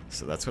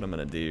 So that's what I'm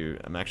going to do.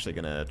 I'm actually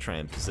going to try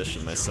and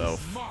position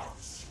myself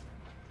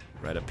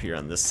right up here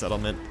on this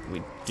settlement.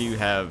 We do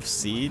have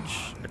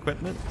siege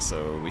equipment,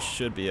 so we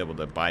should be able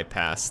to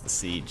bypass the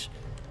siege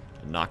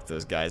and knock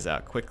those guys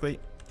out quickly.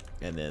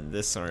 And then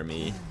this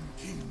army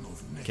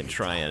can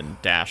try and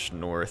dash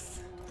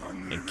north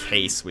in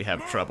case we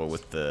have trouble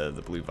with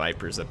the Blue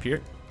Vipers up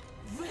here.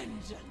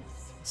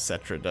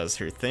 Cetra does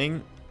her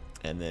thing,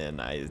 and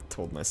then I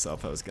told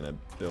myself I was going to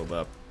build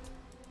up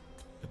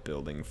a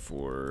building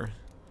for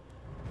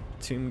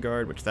Tomb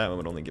Guard, which that one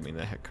would only give me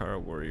the Hekara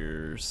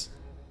warriors.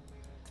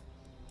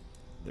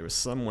 There was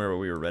somewhere where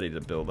we were ready to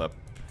build up,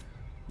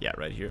 yeah,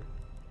 right here.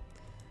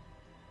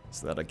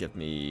 So that'll give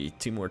me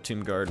 2 more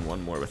Tomb Guard and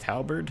 1 more with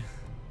Halberd.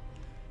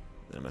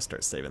 Then I'm going to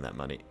start saving that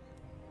money.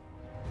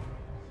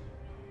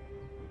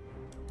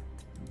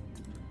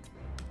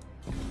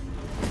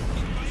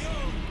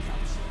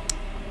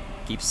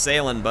 Keep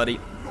sailing, buddy.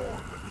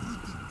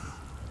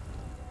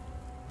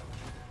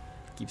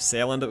 Keep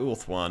sailing to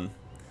Ulthuan.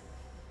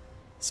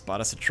 Spot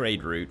us a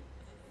trade route.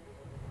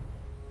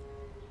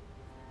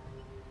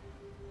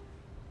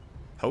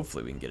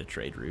 Hopefully we can get a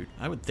trade route.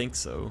 I would think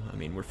so. I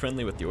mean, we're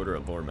friendly with the Order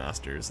of Lore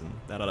Masters, and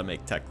that ought to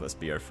make Teclis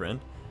be our friend.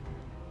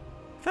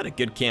 We've had a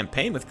good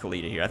campaign with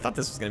Khalida here. I thought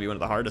this was going to be one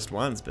of the hardest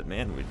ones, but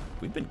man,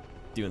 we've been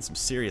doing some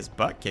serious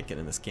butt kicking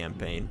in this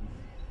campaign.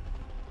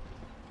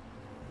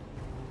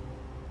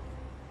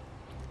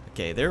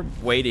 Okay, they're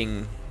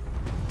waiting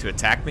to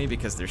attack me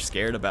because they're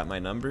scared about my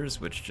numbers,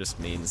 which just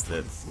means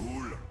that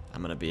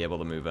I'm going to be able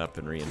to move up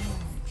and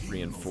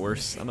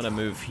reinforce. I'm going to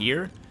move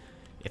here.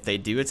 If they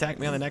do attack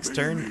me on the next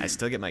turn, I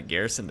still get my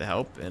garrison to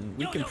help, and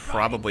we can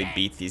probably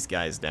beat these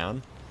guys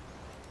down.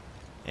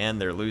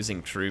 And they're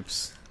losing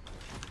troops.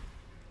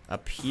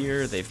 Up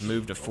here, they've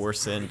moved a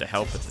force in to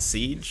help with the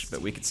siege,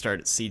 but we could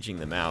start sieging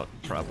them out.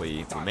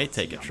 Probably, we may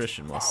take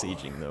attrition while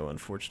sieging, though,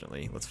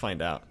 unfortunately. Let's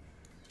find out.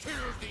 Kill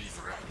these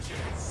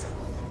wretches.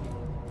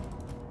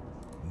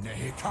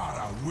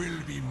 Nehekara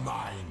will be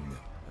mine.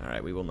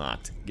 Alright, we will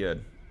not.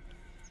 Good.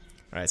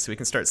 Alright, so we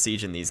can start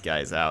sieging these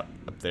guys out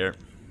up there.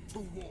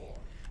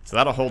 So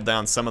that'll hold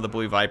down some of the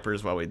Blue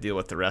Vipers while we deal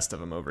with the rest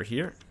of them over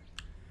here.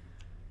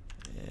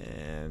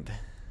 And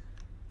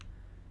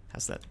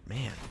how's that?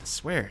 Man, I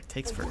swear, it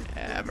takes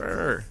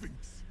forever.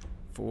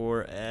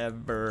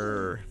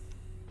 Forever.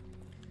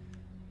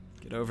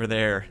 Get over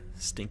there,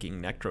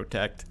 stinking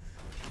Necrotect.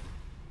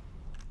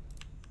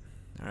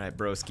 Alright,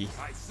 broski.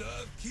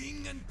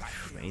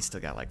 Man, he's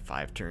still got like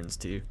 5 turns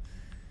too.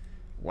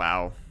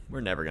 Wow,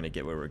 we're never gonna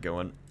get where we're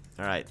going.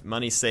 Alright,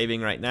 money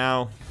saving right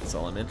now. That's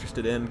all I'm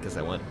interested in because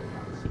I want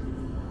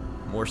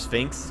more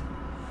Sphinx.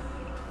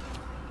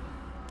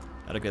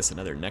 That'll get us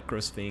another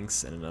Necro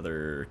Sphinx and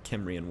another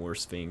Kemrian War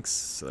Sphinx.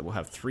 So that we'll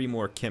have 3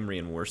 more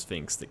Kemrian War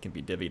Sphinx that can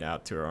be divvied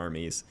out to our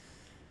armies.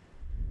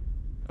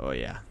 Oh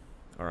yeah,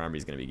 our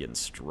army's gonna be getting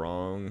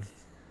strong.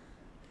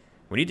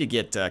 We need to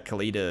get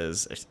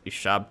Khalida's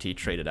Ushabti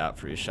traded out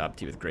for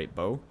Ushabti with Great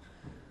Bow.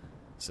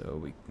 So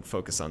we can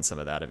focus on some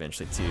of that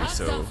eventually too.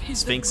 So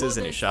Sphinxes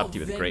and Ushabti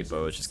with Great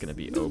Bow is just going to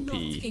be OP.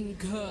 If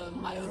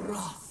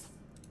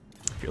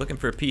you're looking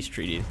for a peace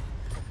treaty,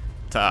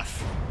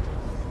 tough.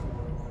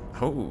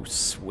 Oh,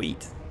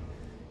 sweet.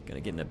 Gonna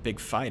get in a big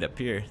fight up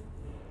here.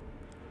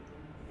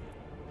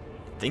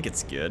 I think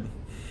it's good.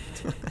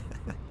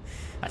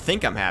 I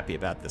think I'm happy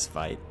about this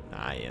fight.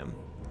 I am.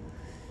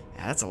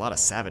 Yeah, that's a lot of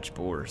savage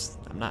boars.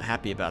 I'm not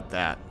happy about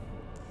that.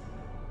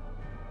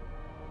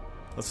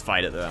 Let's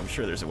fight it though. I'm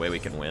sure there's a way we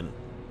can win.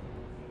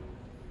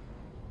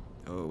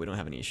 Oh, we don't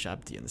have any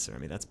Ushabti in this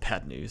army. That's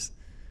bad news.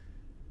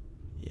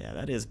 Yeah,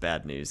 that is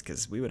bad news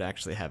because we would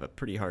actually have a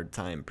pretty hard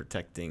time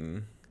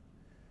protecting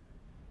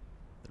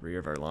the rear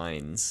of our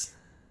lines.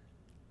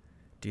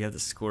 Do you have the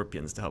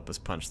Scorpions to help us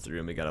punch through?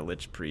 And we got a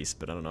Lich Priest,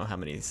 but I don't know how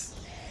many.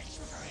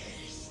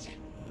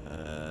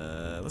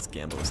 Let's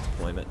gamble this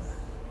deployment.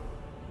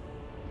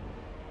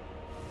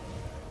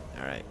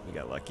 Alright, we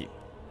got lucky.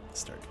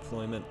 Start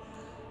deployment.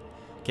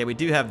 Okay, we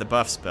do have the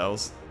buff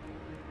spells,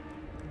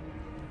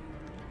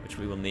 which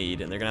we will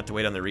need, and they're going to have to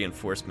wait on the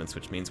reinforcements,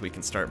 which means we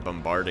can start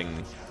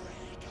bombarding.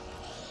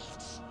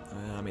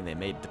 I mean, they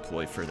may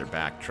deploy further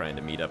back trying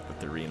to meet up with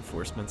the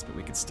reinforcements, but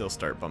we could still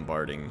start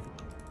bombarding.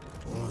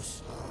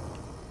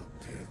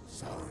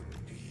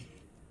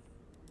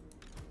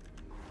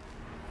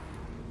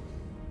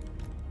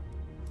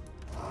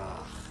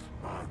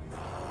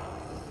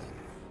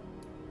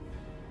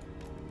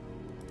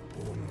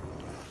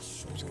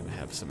 Just gonna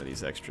have some of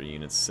these extra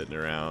units sitting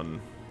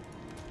around.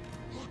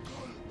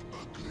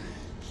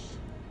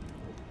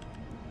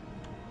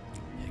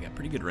 Yeah, got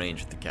pretty good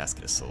range with the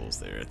Casket of Souls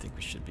there. I think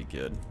we should be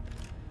good.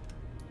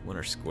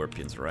 Winter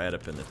Scorpion's right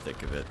up in the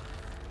thick of it.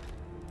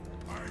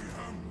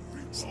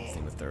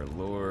 Something with our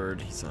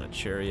Lord. He's on a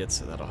chariot,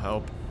 so that'll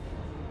help.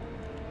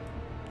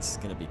 This is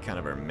going to be kind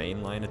of our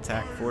mainline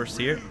attack force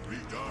here.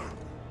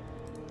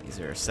 These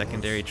are our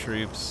secondary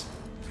troops.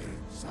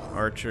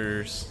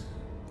 Archers.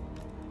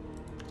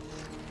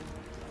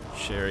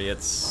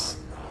 Chariots.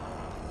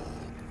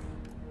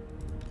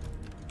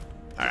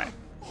 Alright.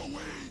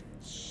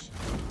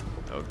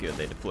 Oh good,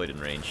 they deployed in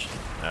range.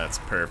 That's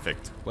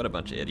perfect. What a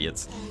bunch of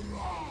idiots.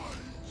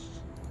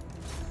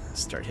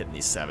 Start hitting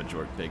these Savage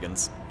Orc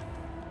biggins.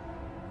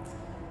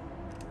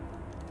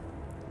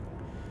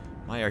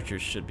 My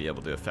archers should be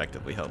able to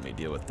effectively help me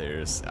deal with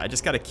theirs. I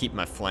just gotta keep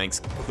my flanks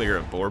clear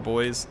of boar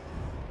boys.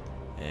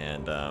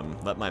 And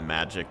let my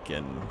magic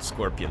and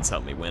scorpions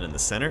help me win in the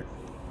center.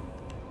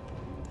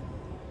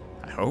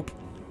 I hope.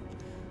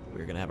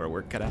 We're gonna have our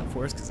work cut out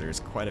for us because there's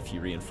quite a few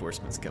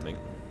reinforcements coming.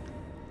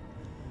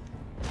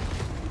 You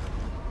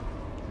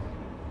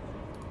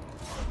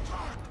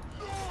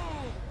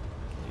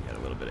got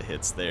a little bit of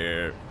hits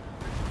there.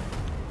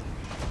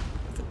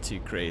 Nothing too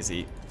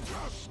crazy.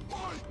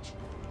 Okay,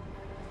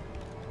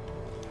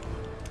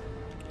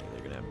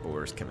 they're gonna have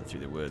boars coming through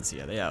the woods.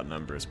 Yeah, they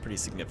outnumber us pretty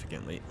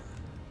significantly.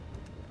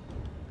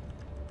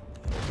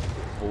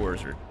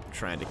 Boars are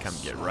trying to come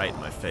get right in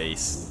my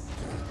face.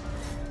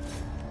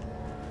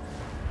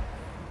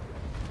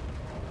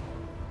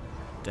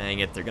 Dang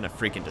it, they're gonna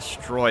freaking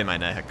destroy my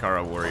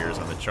Nehekara warriors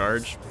on the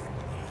charge.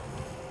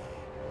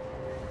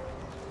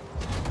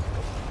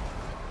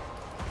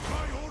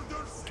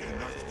 Okay,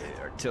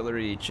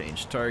 artillery,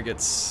 change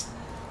targets.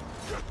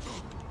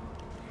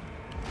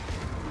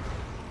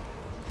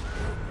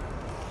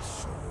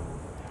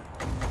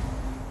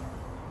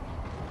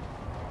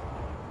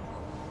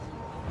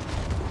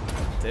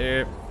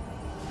 There.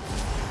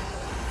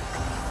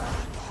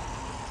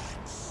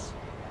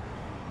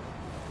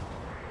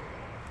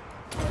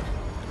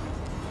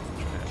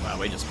 Wow,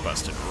 we just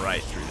busted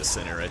right through the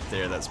center right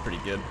there. That's pretty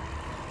good.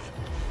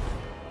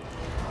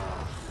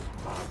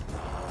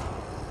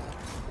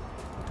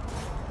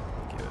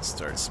 Okay, let's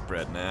start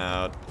spreading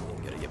out.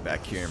 Gotta get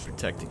back here and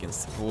protect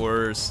against the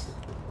boars.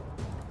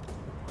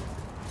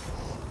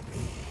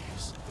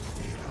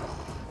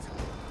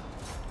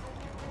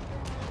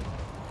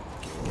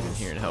 Get in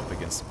here and help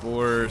against the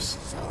boars.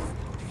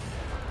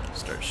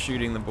 Start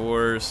shooting the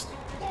boars.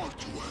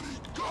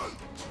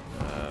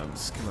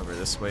 Just come over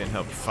this way and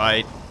help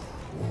fight.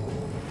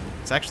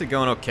 It's actually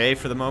going okay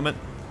for the moment.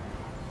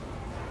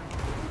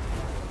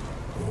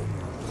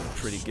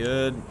 Pretty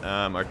good.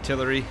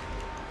 Artillery.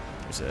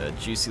 There's a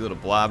juicy little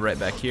blob right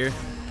back here.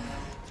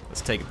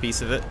 Let's take a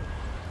piece of it.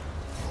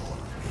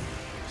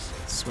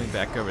 Swing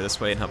back over this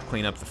way and help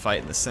clean up the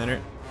fight in the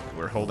center.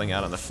 We're holding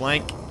out on the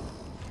flank.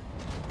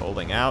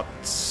 Holding out.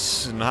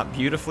 Not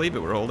beautifully,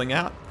 but we're holding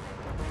out.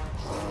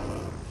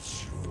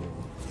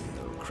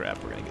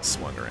 Crap, we're gonna get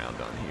swung around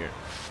on here.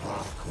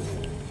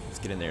 Let's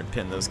get in there and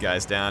pin those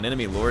guys down.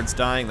 Enemy lords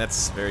dying,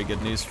 that's very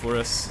good news for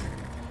us.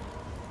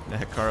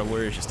 Nehekara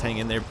warriors, just hang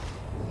in there.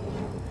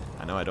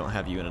 I know I don't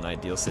have you in an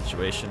ideal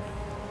situation.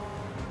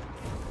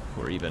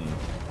 Or even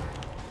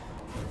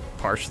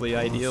partially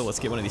ideal. Let's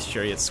get one of these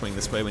chariots, swing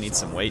this way, we need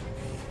some weight.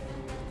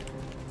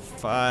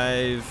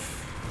 5.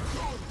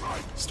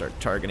 Start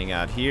targeting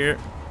out here.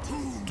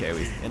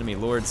 Okay, enemy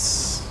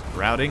lords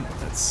routing,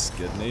 that's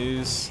good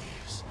news.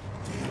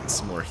 Get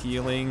some more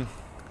healing.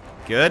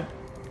 Good.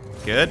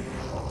 Good.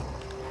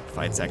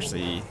 Fight's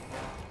actually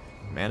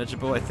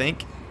manageable, I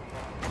think.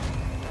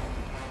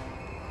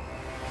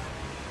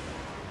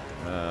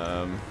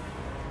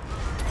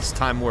 Let's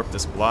time warp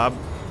this blob.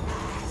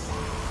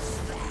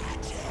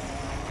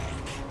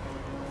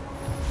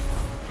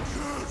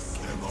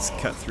 Let's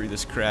cut through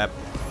this crap.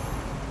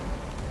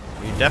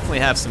 We definitely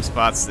have some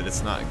spots that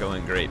it's not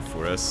going great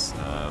for us.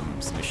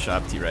 Some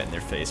Shabti right in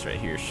their face right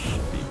here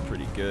should be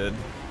pretty good.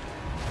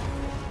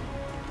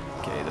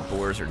 Okay, the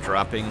boars are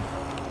dropping.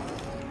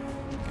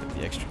 Got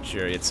the extra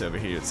chariots over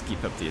here. Let's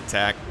keep up the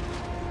attack.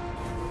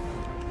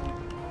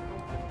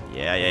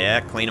 Yeah.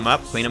 Clean them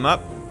up. Clean them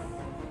up.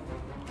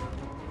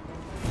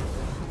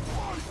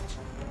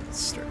 Let's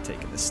start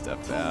taking this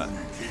stuff out.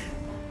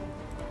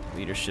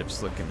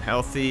 Leadership's looking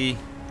healthy.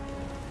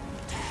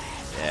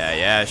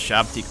 Yeah.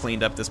 Shabti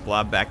cleaned up this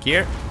blob back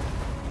here.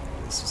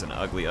 This was an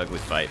ugly, ugly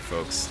fight,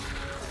 folks.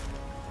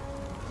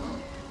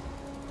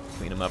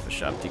 Clean them up,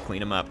 Shabti. Clean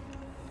them up.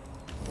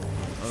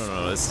 Oh,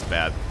 no, this is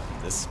bad.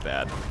 This is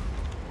bad.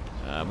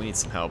 We need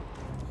some help.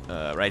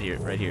 Right here.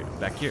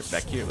 Back here.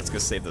 Let's go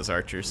save those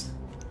archers.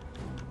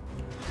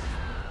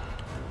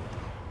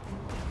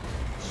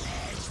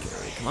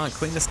 Okay, come on,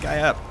 clean this guy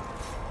up.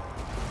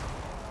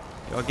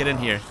 Y'all get in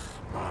here.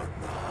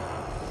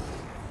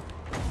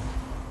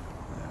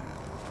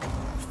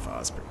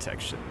 Faw's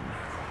protection.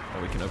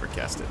 Oh, we can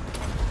overcast it.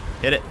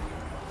 Hit it.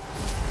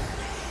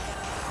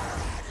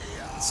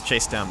 Let's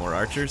chase down more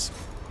archers.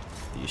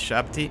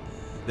 Shapti.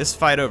 This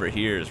fight over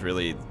here is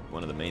really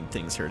one of the main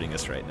things hurting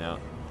us right now.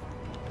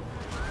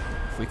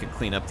 If we could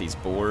clean up these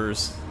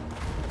boars,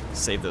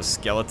 save those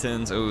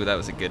skeletons. Oh, that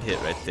was a good hit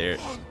right there.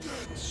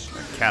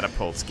 Our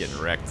catapult's getting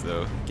wrecked,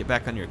 though. Get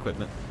back on your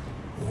equipment.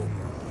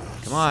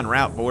 Come on,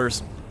 rout,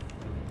 boars.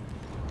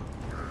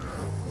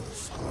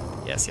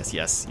 Yes, yes,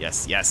 yes,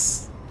 yes,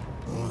 yes.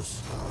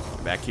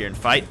 Get back here and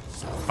fight.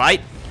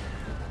 Fight!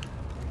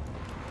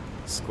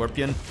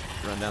 Scorpion,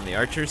 run down the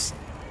archers.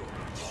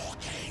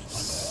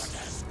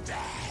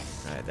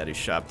 Alright, that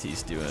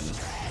Ushapti's doing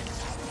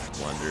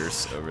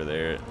wonders over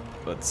there.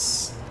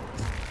 Let's...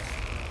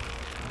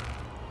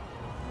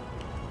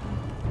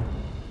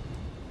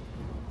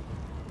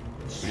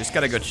 We just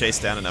gotta go chase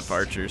down enough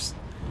archers.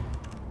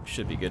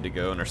 Should be good to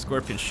go, and our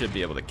Scorpion should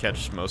be able to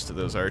catch most of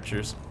those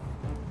archers.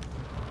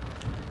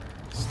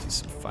 Let's do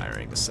some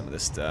firing with some of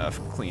this stuff,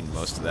 clean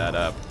most of that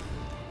up.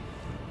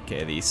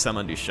 Okay, the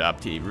summoned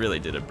Ushapti really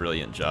did a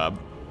brilliant job.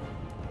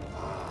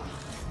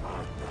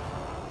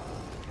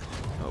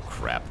 Oh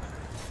crap.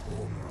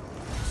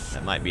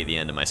 That might be the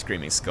end of my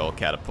Screaming Skull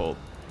catapult.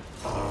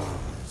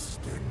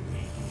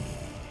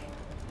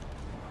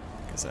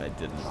 Because I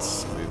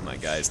didn't move my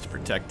guys to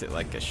protect it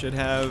like I should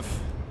have.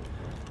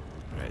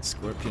 Alright,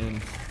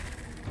 Scorpion.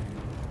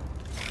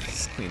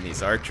 Let's clean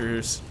these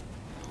archers.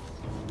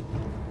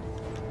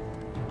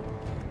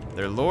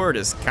 Their lord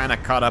is kind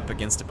of caught up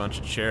against a bunch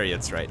of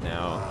chariots right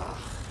now.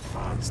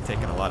 He's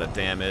taking a lot of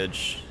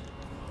damage.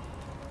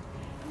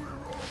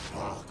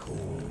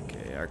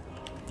 Okay,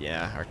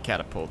 our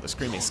catapult, the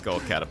Screaming Skull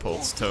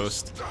catapult's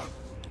toast.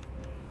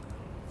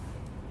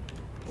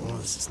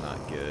 This is not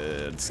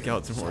good.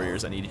 Skeleton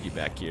warriors, I needed you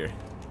back here.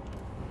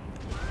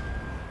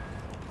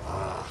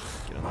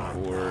 Get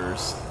on the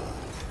boars.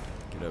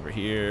 Get over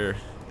here.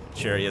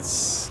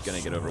 Chariot's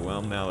gonna get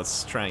overwhelmed now.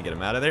 Let's try and get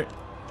him out of there.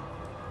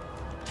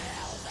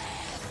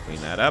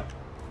 Clean that up.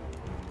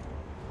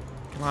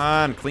 Come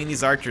on, clean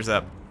these archers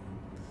up.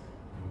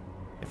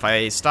 If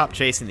I stop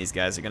chasing these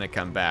guys, they're gonna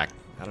come back.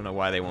 I don't know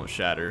why they won't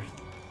shatter.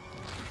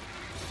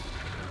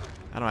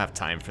 I don't have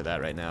time for that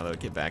right now, though.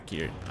 Get back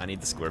here. I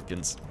need the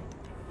Scorpions.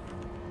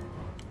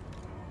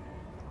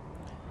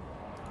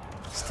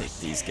 Let's take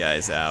these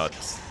guys out.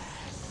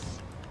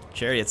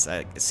 Chariots,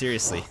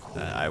 seriously,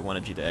 I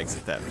wanted you to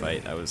exit that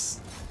fight. I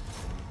was...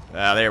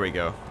 there we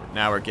go.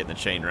 Now we're getting a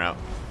chain route.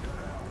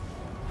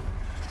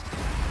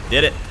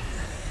 Did it.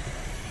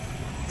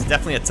 It's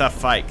definitely a tough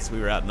fight because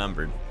we were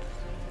outnumbered.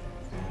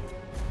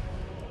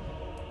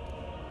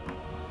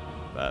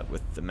 But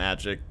with the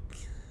magic,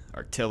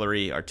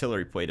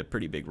 artillery played a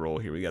pretty big role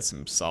here. We got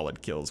some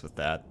solid kills with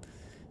that.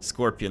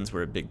 Scorpions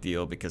were a big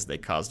deal because they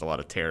caused a lot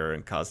of terror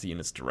and caused the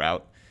units to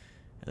rout.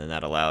 And then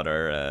that allowed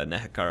our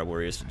Nehekara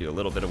warriors to do a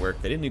little bit of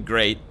work. They didn't do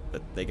great,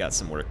 but they got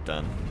some work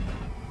done.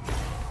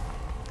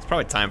 It's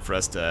probably time for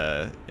us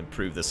to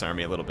improve this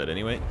army a little bit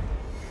anyway.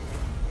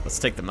 Let's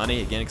take the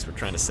money again because we're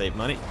trying to save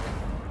money.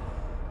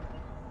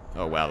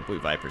 Oh wow, the Blue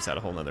Vipers had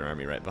a whole nother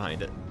army right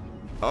behind it.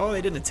 Oh,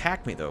 they didn't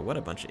attack me though. What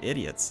a bunch of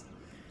idiots.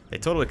 They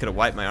totally could have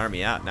wiped my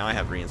army out. Now I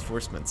have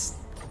reinforcements.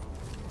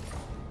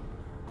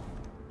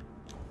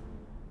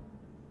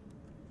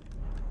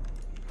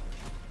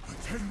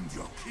 Attend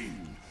your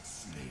king,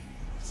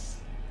 slaves.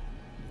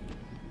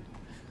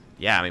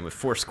 Yeah, I mean with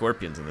 4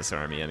 Scorpions in this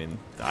army, I mean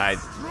I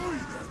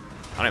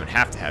don't even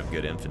have to have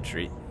good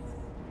infantry.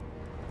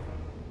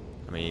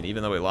 I mean,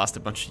 even though we lost a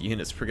bunch of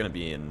units, we're going to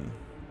be in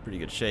pretty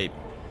good shape.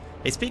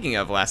 Hey, speaking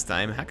of last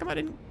time, how come I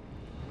didn't...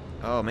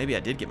 Oh, maybe I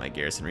did get my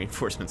garrison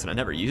reinforcements and I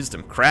never used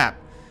them. Crap.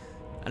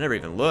 I never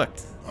even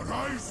looked.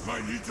 Arise,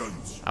 my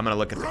legions. I'm going to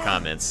look at the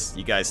comments.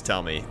 You guys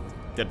tell me.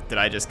 Did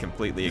I just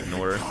completely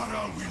ignore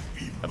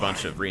a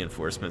bunch of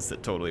reinforcements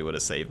that totally would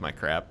have saved my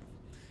crap?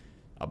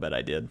 I'll bet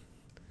I did.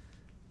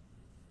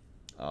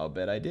 I'll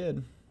bet I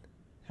did.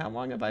 How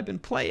long have I been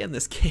playing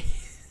this game?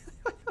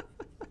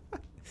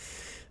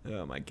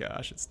 Oh my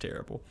gosh, it's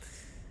terrible.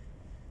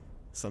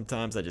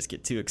 Sometimes I just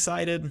get too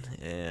excited,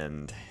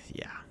 and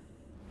yeah.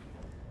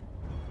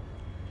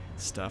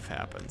 Stuff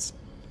happens.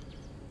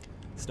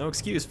 There's no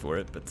excuse for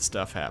it, but the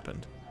stuff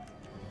happened.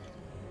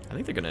 I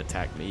think they're going to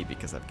attack me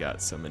because I've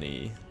got so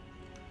many...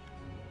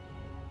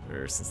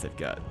 Or since they've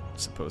got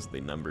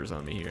supposedly numbers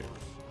on me here.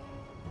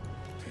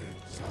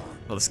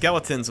 Well, the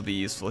skeletons will be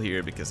useful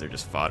here because they're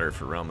just fodder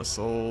for Realm of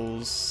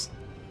Souls.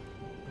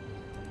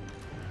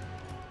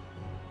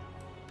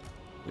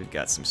 We've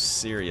got some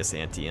serious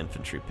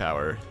anti-infantry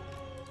power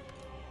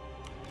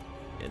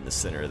in the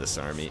center of this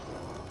army.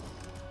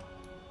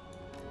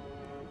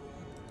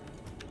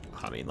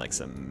 I mean, like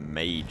some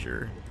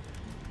major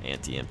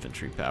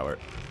anti-infantry power.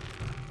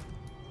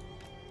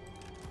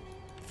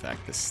 In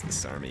fact,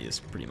 this army is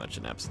pretty much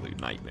an absolute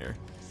nightmare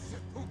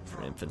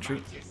for infantry.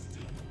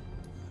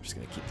 I'm just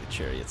gonna keep the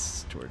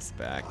chariots towards the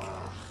back.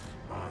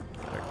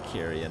 Get our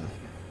carrion.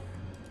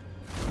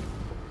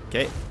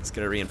 Okay, let's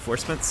get our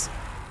reinforcements.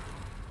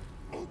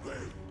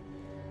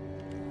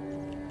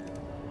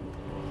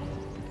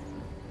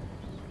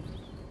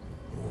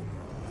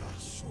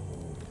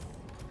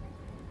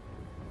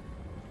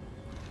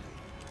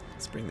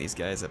 Let's bring these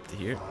guys up to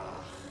here.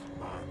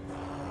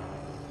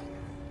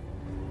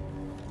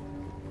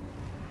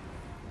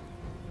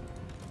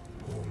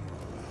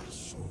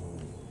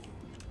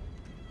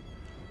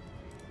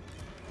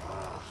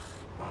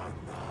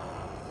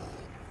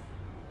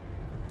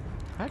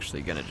 I'm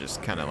actually gonna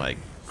just kind of like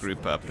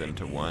group up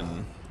into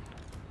one.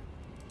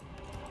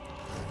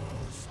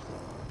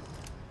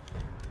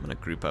 I'm gonna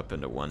group up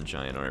into one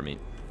giant army.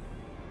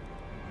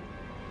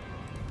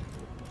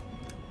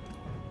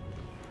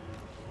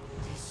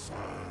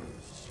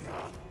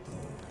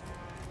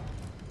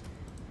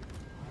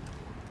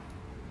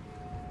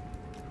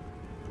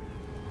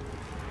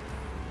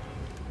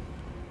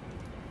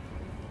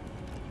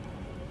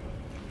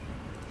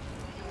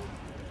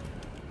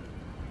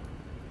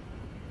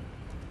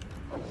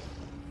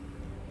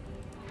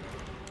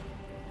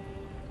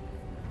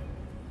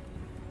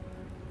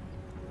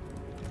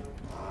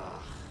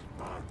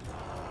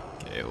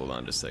 Okay, hold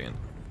on just a second.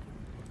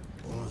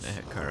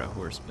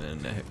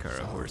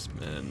 Nehekara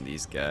horsemen,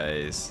 these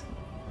guys.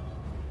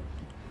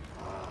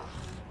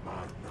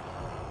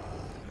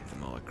 Put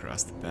them all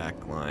across the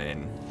back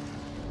line.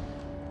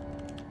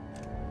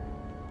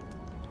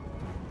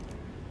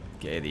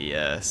 Okay,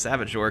 the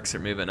savage orcs are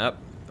moving up.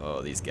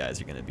 Oh, these guys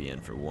are gonna be in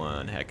for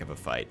one heck of a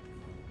fight.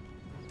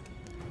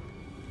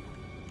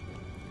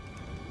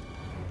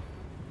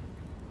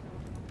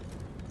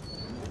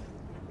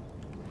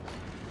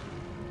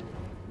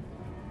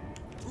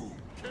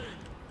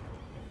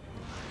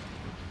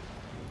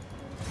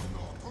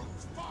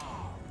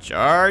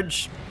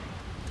 Charge!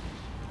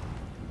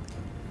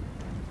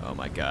 Oh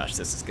my gosh,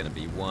 this is gonna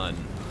be one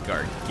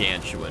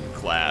gargantuan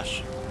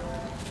clash.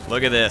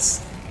 Look at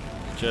this.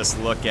 Just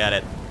look at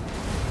it.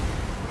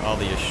 All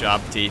the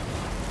Ashabti.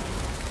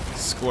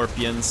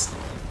 Scorpions.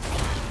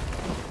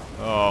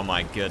 Oh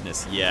my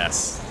goodness,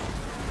 yes.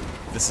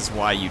 This is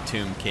why you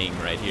Tomb King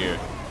right here.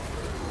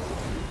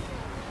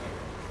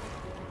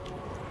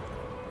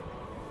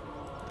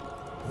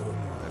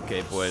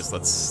 Okay boys,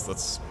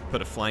 let's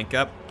put a flank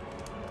up.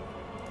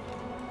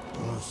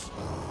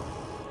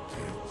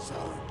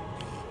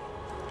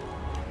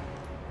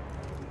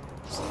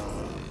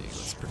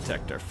 Let's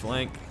protect our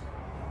flank.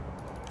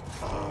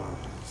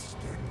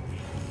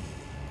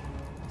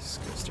 Let's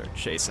go start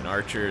chasing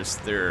archers.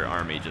 Their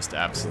army just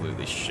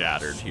absolutely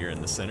shattered here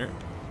in the center.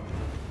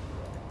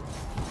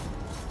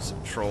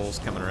 Some trolls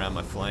coming around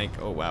my flank.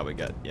 Oh wow, we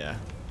got, yeah.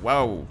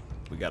 Wow,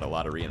 we got a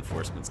lot of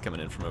reinforcements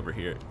coming in from over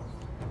here.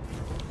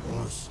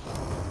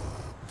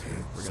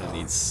 We're gonna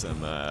need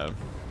some,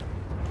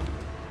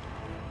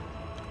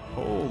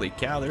 holy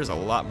cow, there's a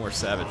lot more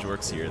savage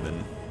orcs here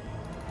than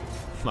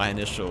my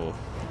initial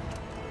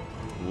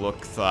look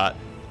thought.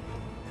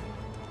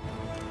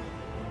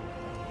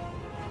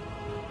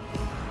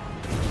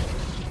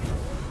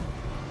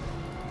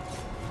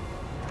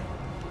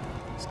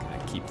 Just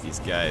gonna keep these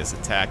guys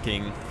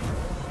attacking.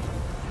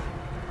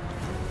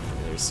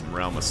 There's some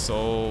Realm of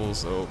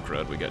Souls. Oh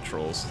crud, we got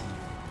trolls.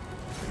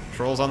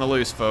 Trolls on the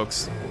loose,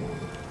 folks.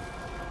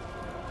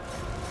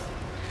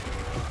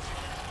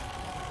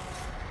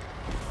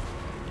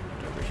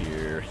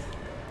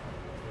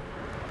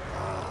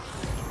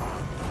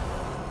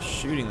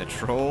 Shooting the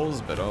trolls,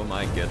 but oh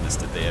my goodness,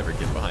 did they ever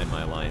get behind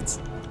my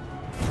lines.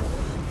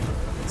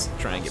 Let's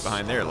try and get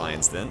behind their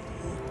lines then.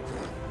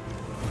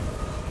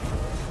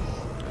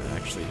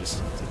 Actually,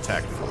 just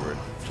attack forward.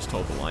 Just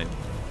hold the line.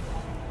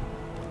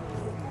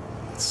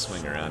 Let's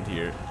swing around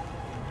here.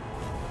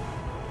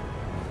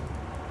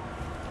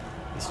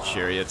 These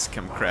chariots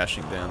come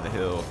crashing down the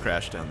hill,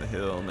 crash down the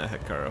hill.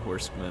 Nehekara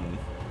horsemen.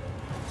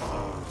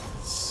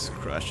 Let's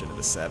crush into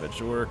the savage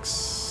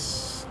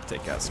orcs.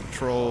 Take out some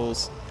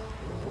trolls.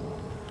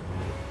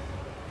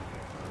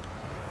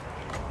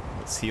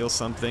 Let's heal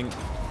something.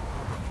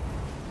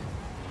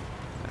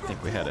 I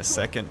think we had a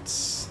second.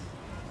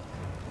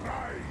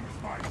 Try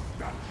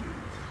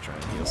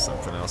and heal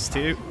something else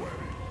too.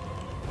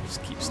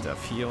 Just keep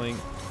stuff healing.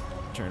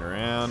 Turn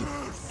around.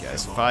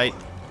 Guys, fight.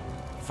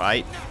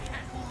 Fight.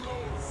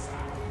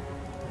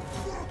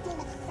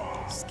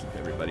 Just keep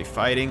everybody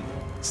fighting.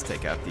 Let's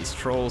take out these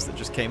trolls that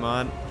just came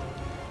on.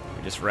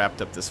 We just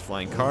wrapped up this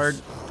flank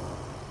hard.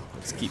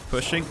 Let's keep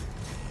pushing.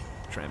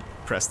 Try and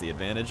press the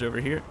advantage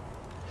over here.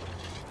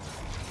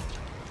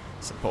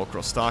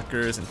 Sepulchral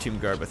Stalkers and Tomb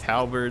Guard with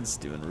halberds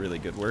doing really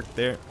good work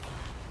there.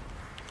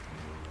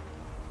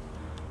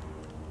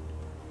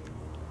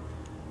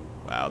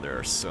 Wow, there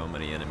are so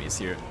many enemies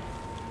here.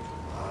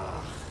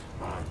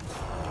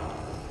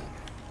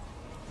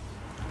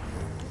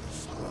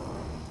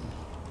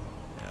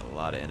 Yeah, a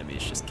lot of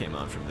enemies just came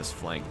on from this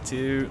flank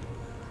too.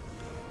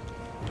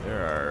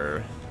 There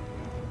are...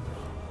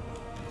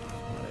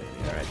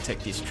 Alright,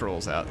 take these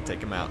trolls out. Take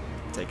them out.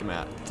 Take them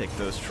out. Take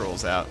those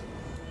trolls out.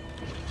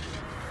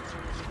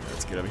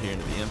 Let's get over here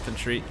into the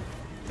infantry.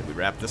 Did we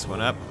wrap this one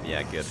up?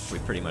 Yeah, good. We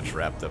pretty much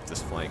wrapped up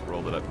this flank,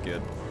 rolled it up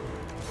good.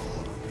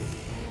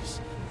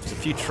 There's a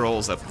few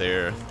trolls up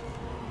there,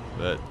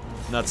 but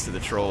nuts to the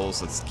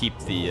trolls. Let's keep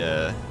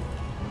the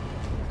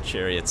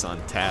Chariots on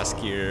task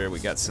here. We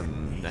got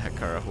some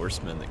Nahakara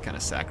horsemen that kind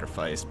of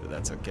sacrificed, but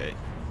that's okay.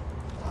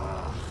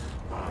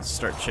 Let's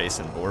start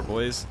chasing boar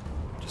boys.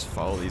 Just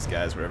follow these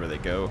guys wherever they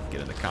go.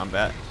 Get into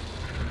combat.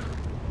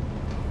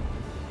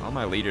 All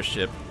my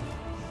leadership.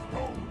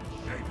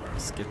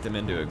 Let's get them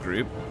into a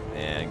group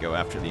and go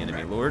after the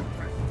enemy lord,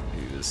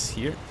 who's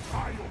here.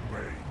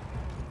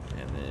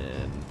 And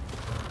then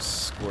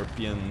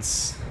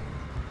scorpions.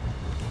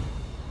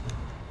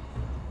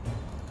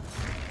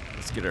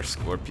 Let's get our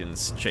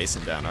scorpions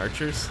chasing down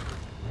archers.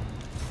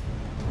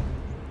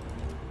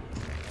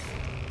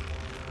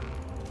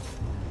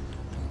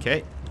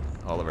 Okay,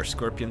 all of our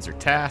scorpions are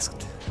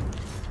tasked.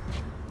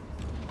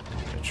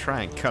 Gonna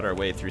try and cut our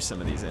way through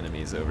some of these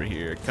enemies over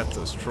here. Cut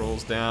those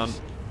trolls down.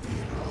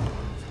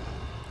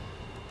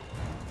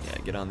 Yeah,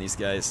 get on these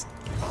guys.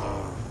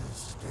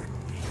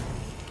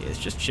 Okay, it's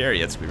just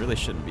chariots. We really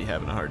shouldn't be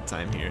having a hard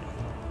time here.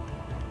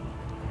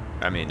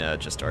 I mean,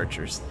 just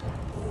archers.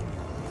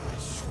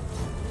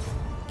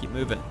 Keep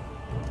moving.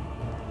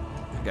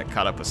 We got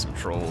caught up with some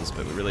trolls,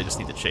 but we really just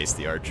need to chase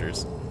the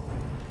archers.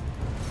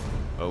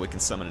 Oh, we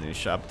can summon a new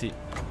Shabti.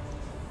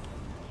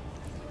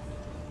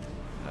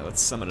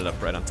 Let's summon it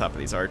up right on top of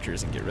these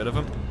archers and get rid of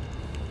them.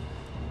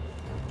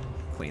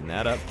 Clean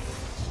that up.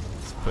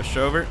 Let's push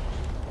over.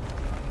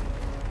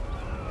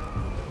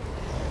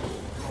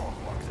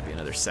 Could be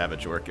another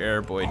Savage Orc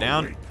Air Boy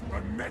down.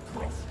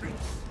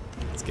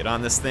 Let's get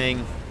on this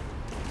thing.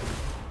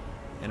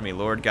 Enemy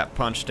Lord got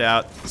punched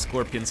out. The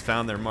Scorpions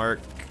found their mark,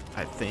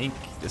 I think.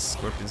 This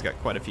Scorpion's got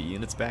quite a few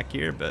units back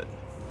here, but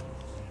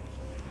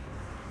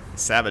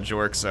Savage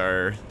Orcs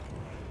are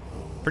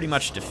pretty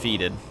much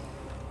defeated.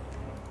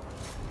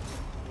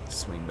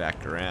 Swing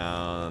back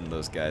around.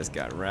 Those guys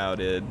got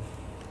routed.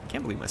 I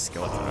can't believe my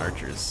skeleton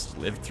archers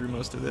lived through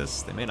most of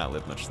this. They may not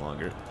live much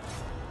longer.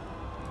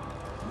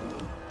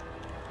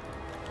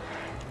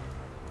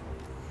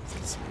 Let's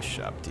get some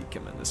Shabti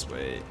coming this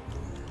way.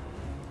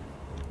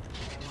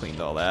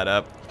 Cleaned all that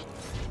up.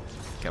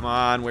 Come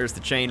on, where's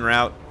the chain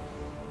route?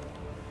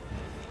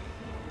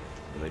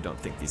 Really don't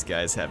think these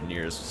guys have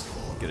near as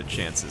good a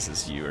chances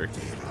as you are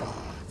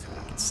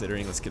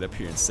considering. Let's get up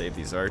here and save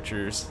these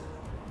archers.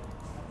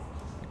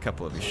 A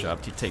couple of you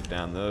Shabti, take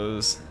down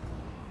those.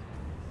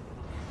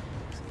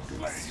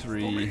 Group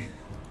 3.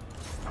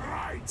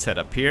 Let's head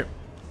up here.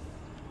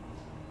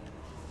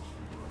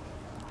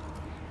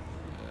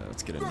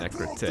 Let's get a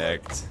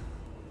Necrotect.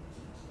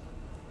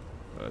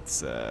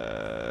 Let's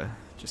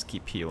just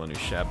keep healing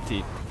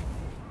Ushabti.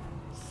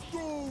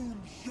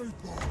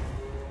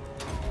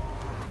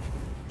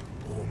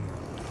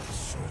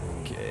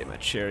 Okay, my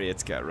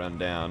chariots got run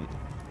down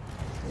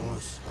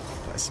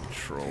by some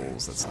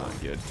trolls. That's not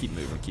good. Keep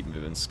moving, keep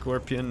moving.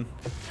 Scorpion,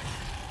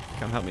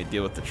 come help me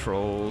deal with the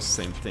trolls.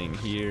 Same thing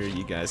here.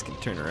 You guys can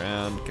turn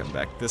around, come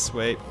back this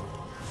way.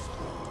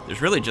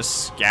 There's really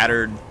just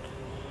scattered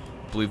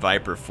Blue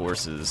Viper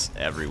forces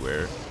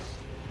everywhere.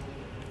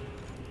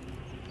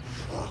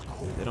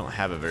 They don't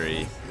have a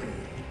very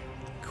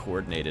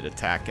coordinated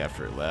attack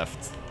effort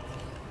left.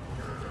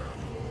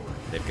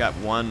 They've got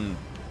one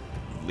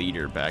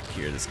leader back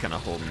here that's kind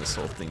of holding this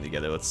whole thing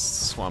together. Let's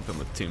swamp him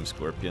with Tomb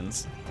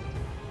Scorpions.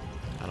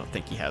 I don't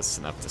think he has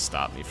enough to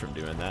stop me from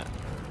doing that.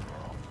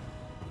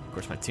 Of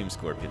course, my Tomb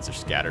Scorpions are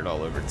scattered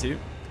all over too.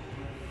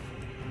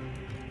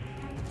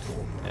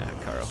 Yeah,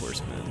 Kara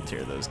Horsemen,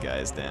 tear those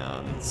guys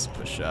down. Let's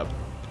push up.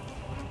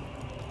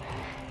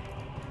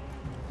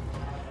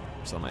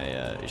 There's all my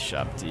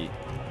Shabti.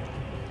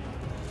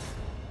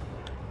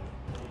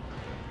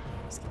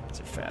 These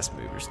are fast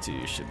movers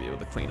too. Should be able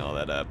to clean all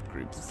that up.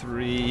 Group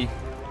 3.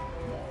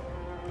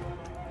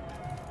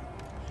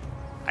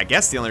 I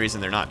guess the only reason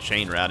they're not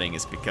chain routing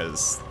is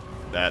because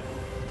that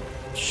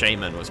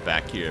shaman was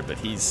back here, but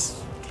he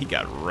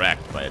got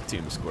wrecked by a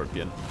Tomb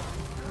Scorpion.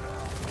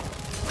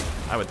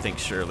 I would think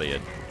surely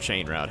a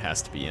chain route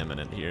has to be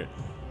imminent here.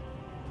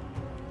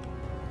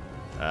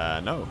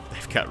 No,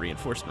 they've got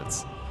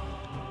reinforcements.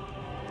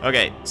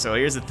 Okay, so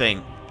here's the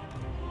thing.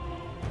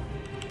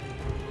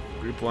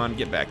 Group 1,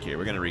 get back here.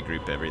 We're gonna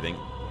regroup everything.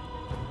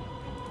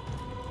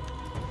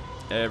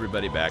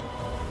 Everybody back.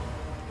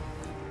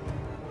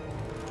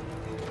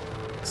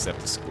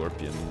 Except the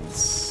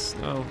Scorpions.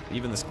 No,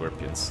 even the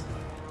Scorpions.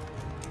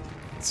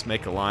 Let's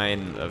make a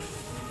line of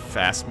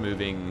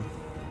fast-moving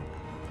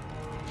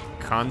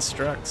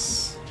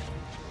constructs.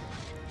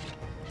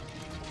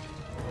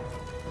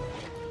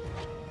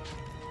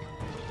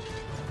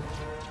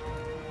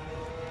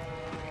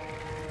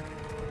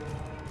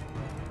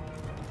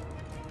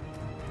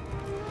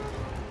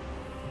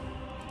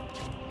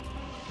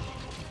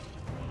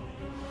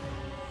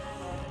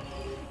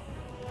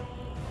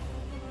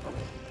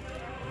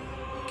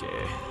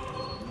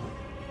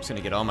 Just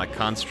gonna get all my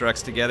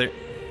constructs together.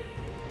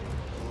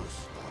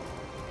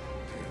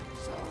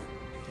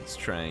 Let's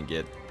try and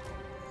get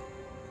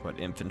what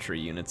infantry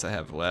units I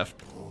have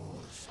left.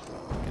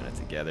 Get it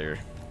together.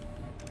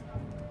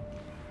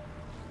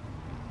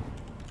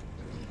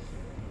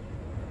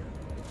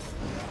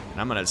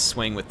 And I'm gonna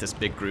swing with this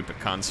big group of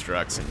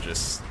constructs and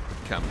just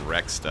come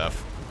wreck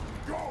stuff.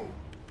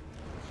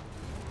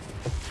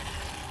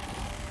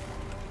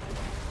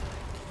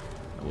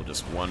 We'll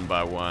just one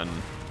by one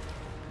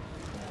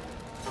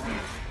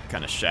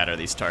kind of shatter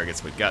these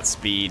targets. We've got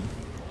speed,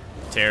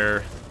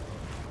 terror.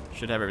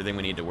 Should have everything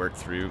we need to work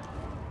through.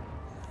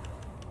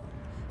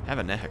 Have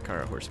a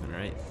Nehekara horseman,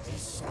 right?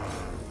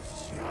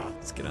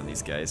 Let's get on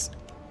these guys.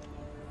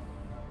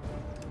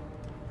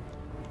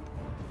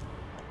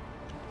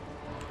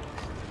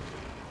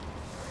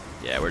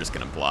 Yeah, we're just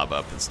gonna blob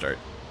up and start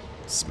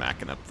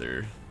smacking up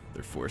their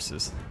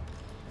forces.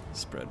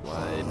 Spread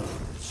wide.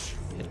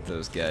 Hit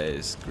those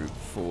guys. Group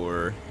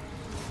 4.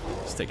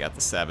 Let's take out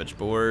the Savage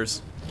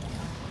Boars.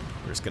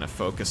 We're just gonna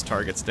focus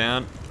targets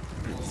down.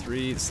 Group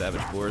 3, the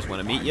Savage Boars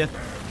want to meet you.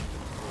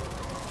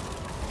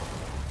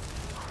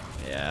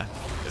 Yeah,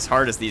 as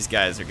hard as these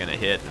guys are gonna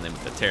hit, and then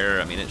with the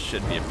terror, I mean, it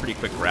should be a pretty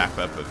quick wrap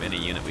up of any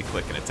unit we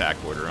click an attack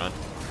order on.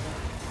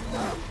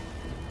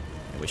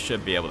 And we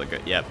should be able to go.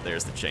 Yep,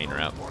 there's the chain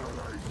route.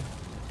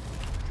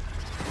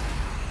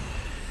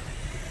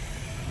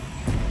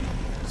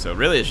 So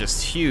really, it's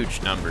just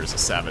huge numbers of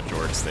Savage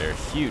Orcs there.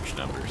 Huge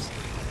numbers.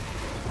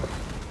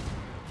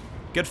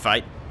 Good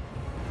fight.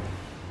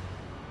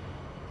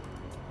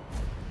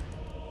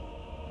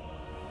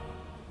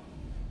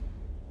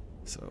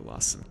 So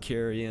lost some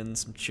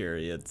carrions, some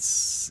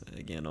chariots.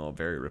 Again, all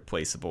very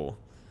replaceable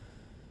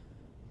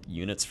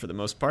units for the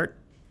most part.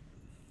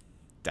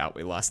 Doubt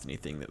we lost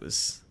anything that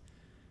was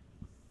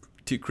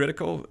too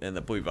critical, and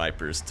the Blue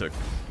Vipers took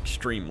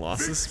extreme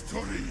losses.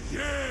 Victory,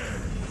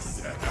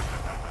 yes!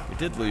 We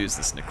did lose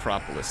this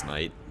Necropolis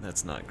Knight.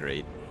 That's not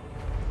great.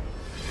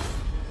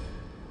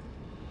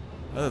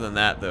 Other than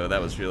that, though, that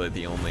was really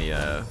the only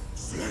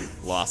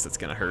loss that's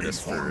going to hurt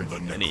us for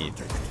any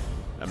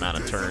amount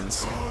of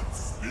turns.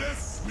 Gods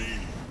bless me.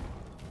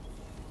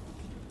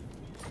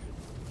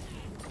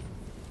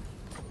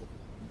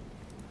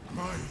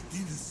 My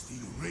dynasty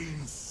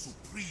reigns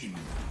supreme.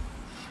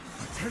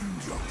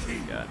 Attend your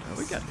king.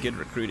 We got good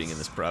recruiting in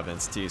this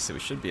province too, so we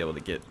should be able to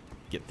get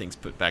things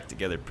put back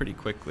together pretty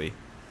quickly.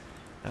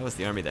 That was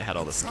the army that had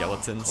all the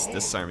skeletons.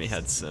 This army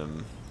had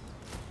some.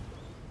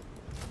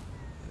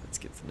 Let's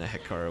get the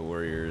Nehekara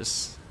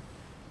warriors.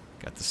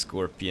 Got the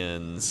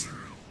scorpions.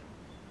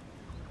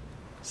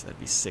 So that'd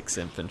be 6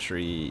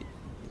 infantry.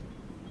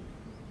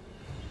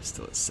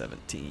 Still at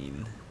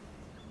 17.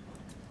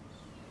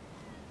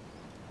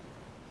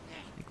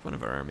 I think one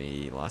of our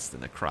army lost the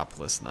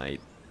Necropolis Knight.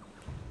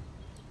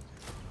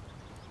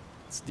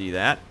 Let's do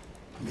that.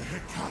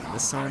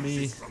 This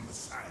army,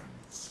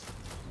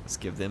 let's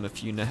give them a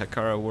few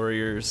Nehekara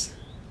warriors.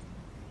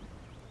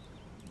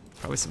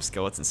 Probably some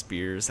skeleton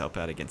spears, help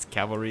out against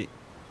cavalry.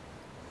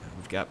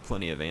 We've got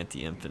plenty of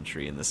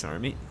anti-infantry in this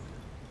army.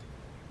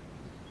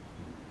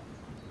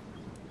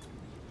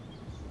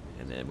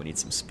 And then we need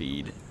some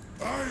speed.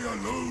 I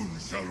alone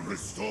shall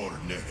restore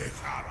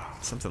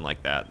Nehekara. Something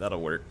like that,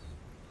 that'll work.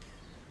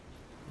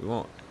 We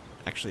won't,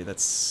 actually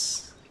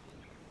it's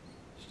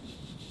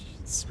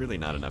really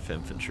not enough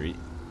infantry.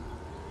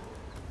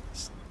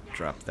 Just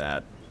drop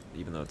that,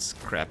 even though it's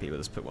crappy, we'll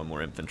just put one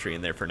more infantry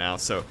in there for now.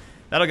 So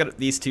that'll get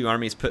these two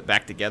armies put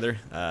back together.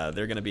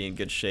 They're going to be in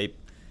good shape.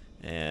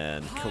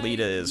 And Khalida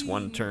is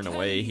one turn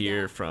away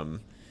here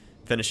from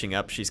finishing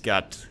up. She's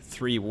got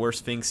 3 War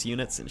Sphinx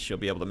units, and she'll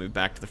be able to move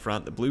back to the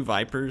front. The Blue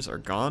Vipers are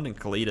gone, and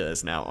Khalida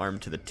is now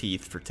armed to the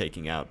teeth for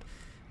taking out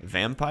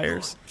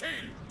vampires.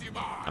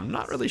 I'm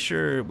not really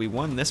sure we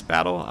won this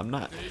battle. I'm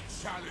not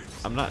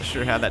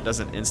sure how that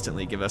doesn't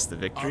instantly give us the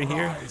victory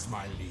here. Rise,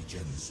 my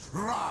legions,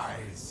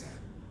 rise.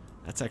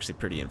 That's actually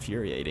pretty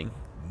infuriating.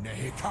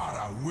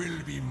 Nehekara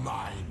will be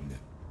mine.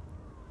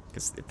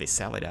 Because if they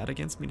sallied out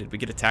against me, did we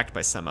get attacked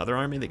by some other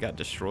army that got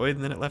destroyed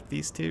and then it left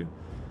these two?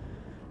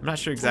 I'm not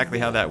sure exactly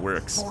how that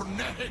works. For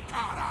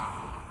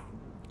Nehekara.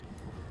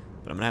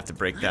 But I'm going to have to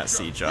break that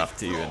siege off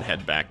too and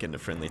head back into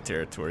friendly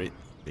territory,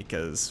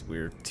 because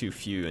we're too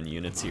few in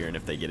units here, and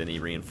if they get any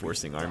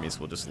reinforcing armies,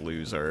 we'll just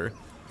lose our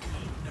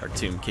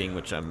Tomb King,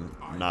 which I'm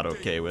not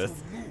okay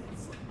with.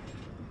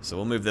 So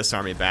we'll move this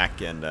army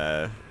back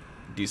and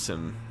do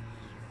some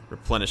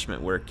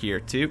replenishment work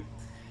here too.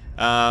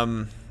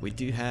 We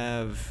do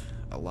have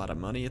a lot of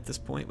money at this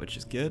point, which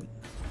is good.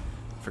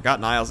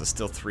 Forgotten Isles is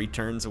still 3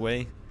 turns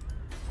away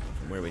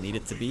from where we need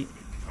it to be.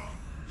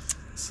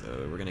 So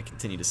we're going to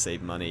continue to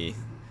save money.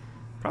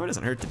 Probably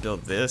doesn't hurt to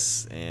build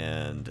this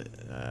and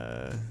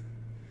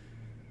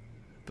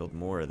build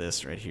more of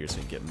this right here so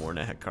we can get more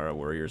Nehekara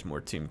warriors,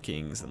 more Tomb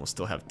Kings, and we'll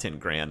still have 10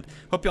 grand.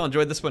 Hope y'all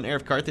enjoyed this one.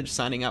 HeirofCarthage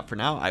signing out for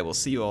now. I will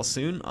see you all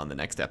soon on the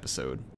next episode.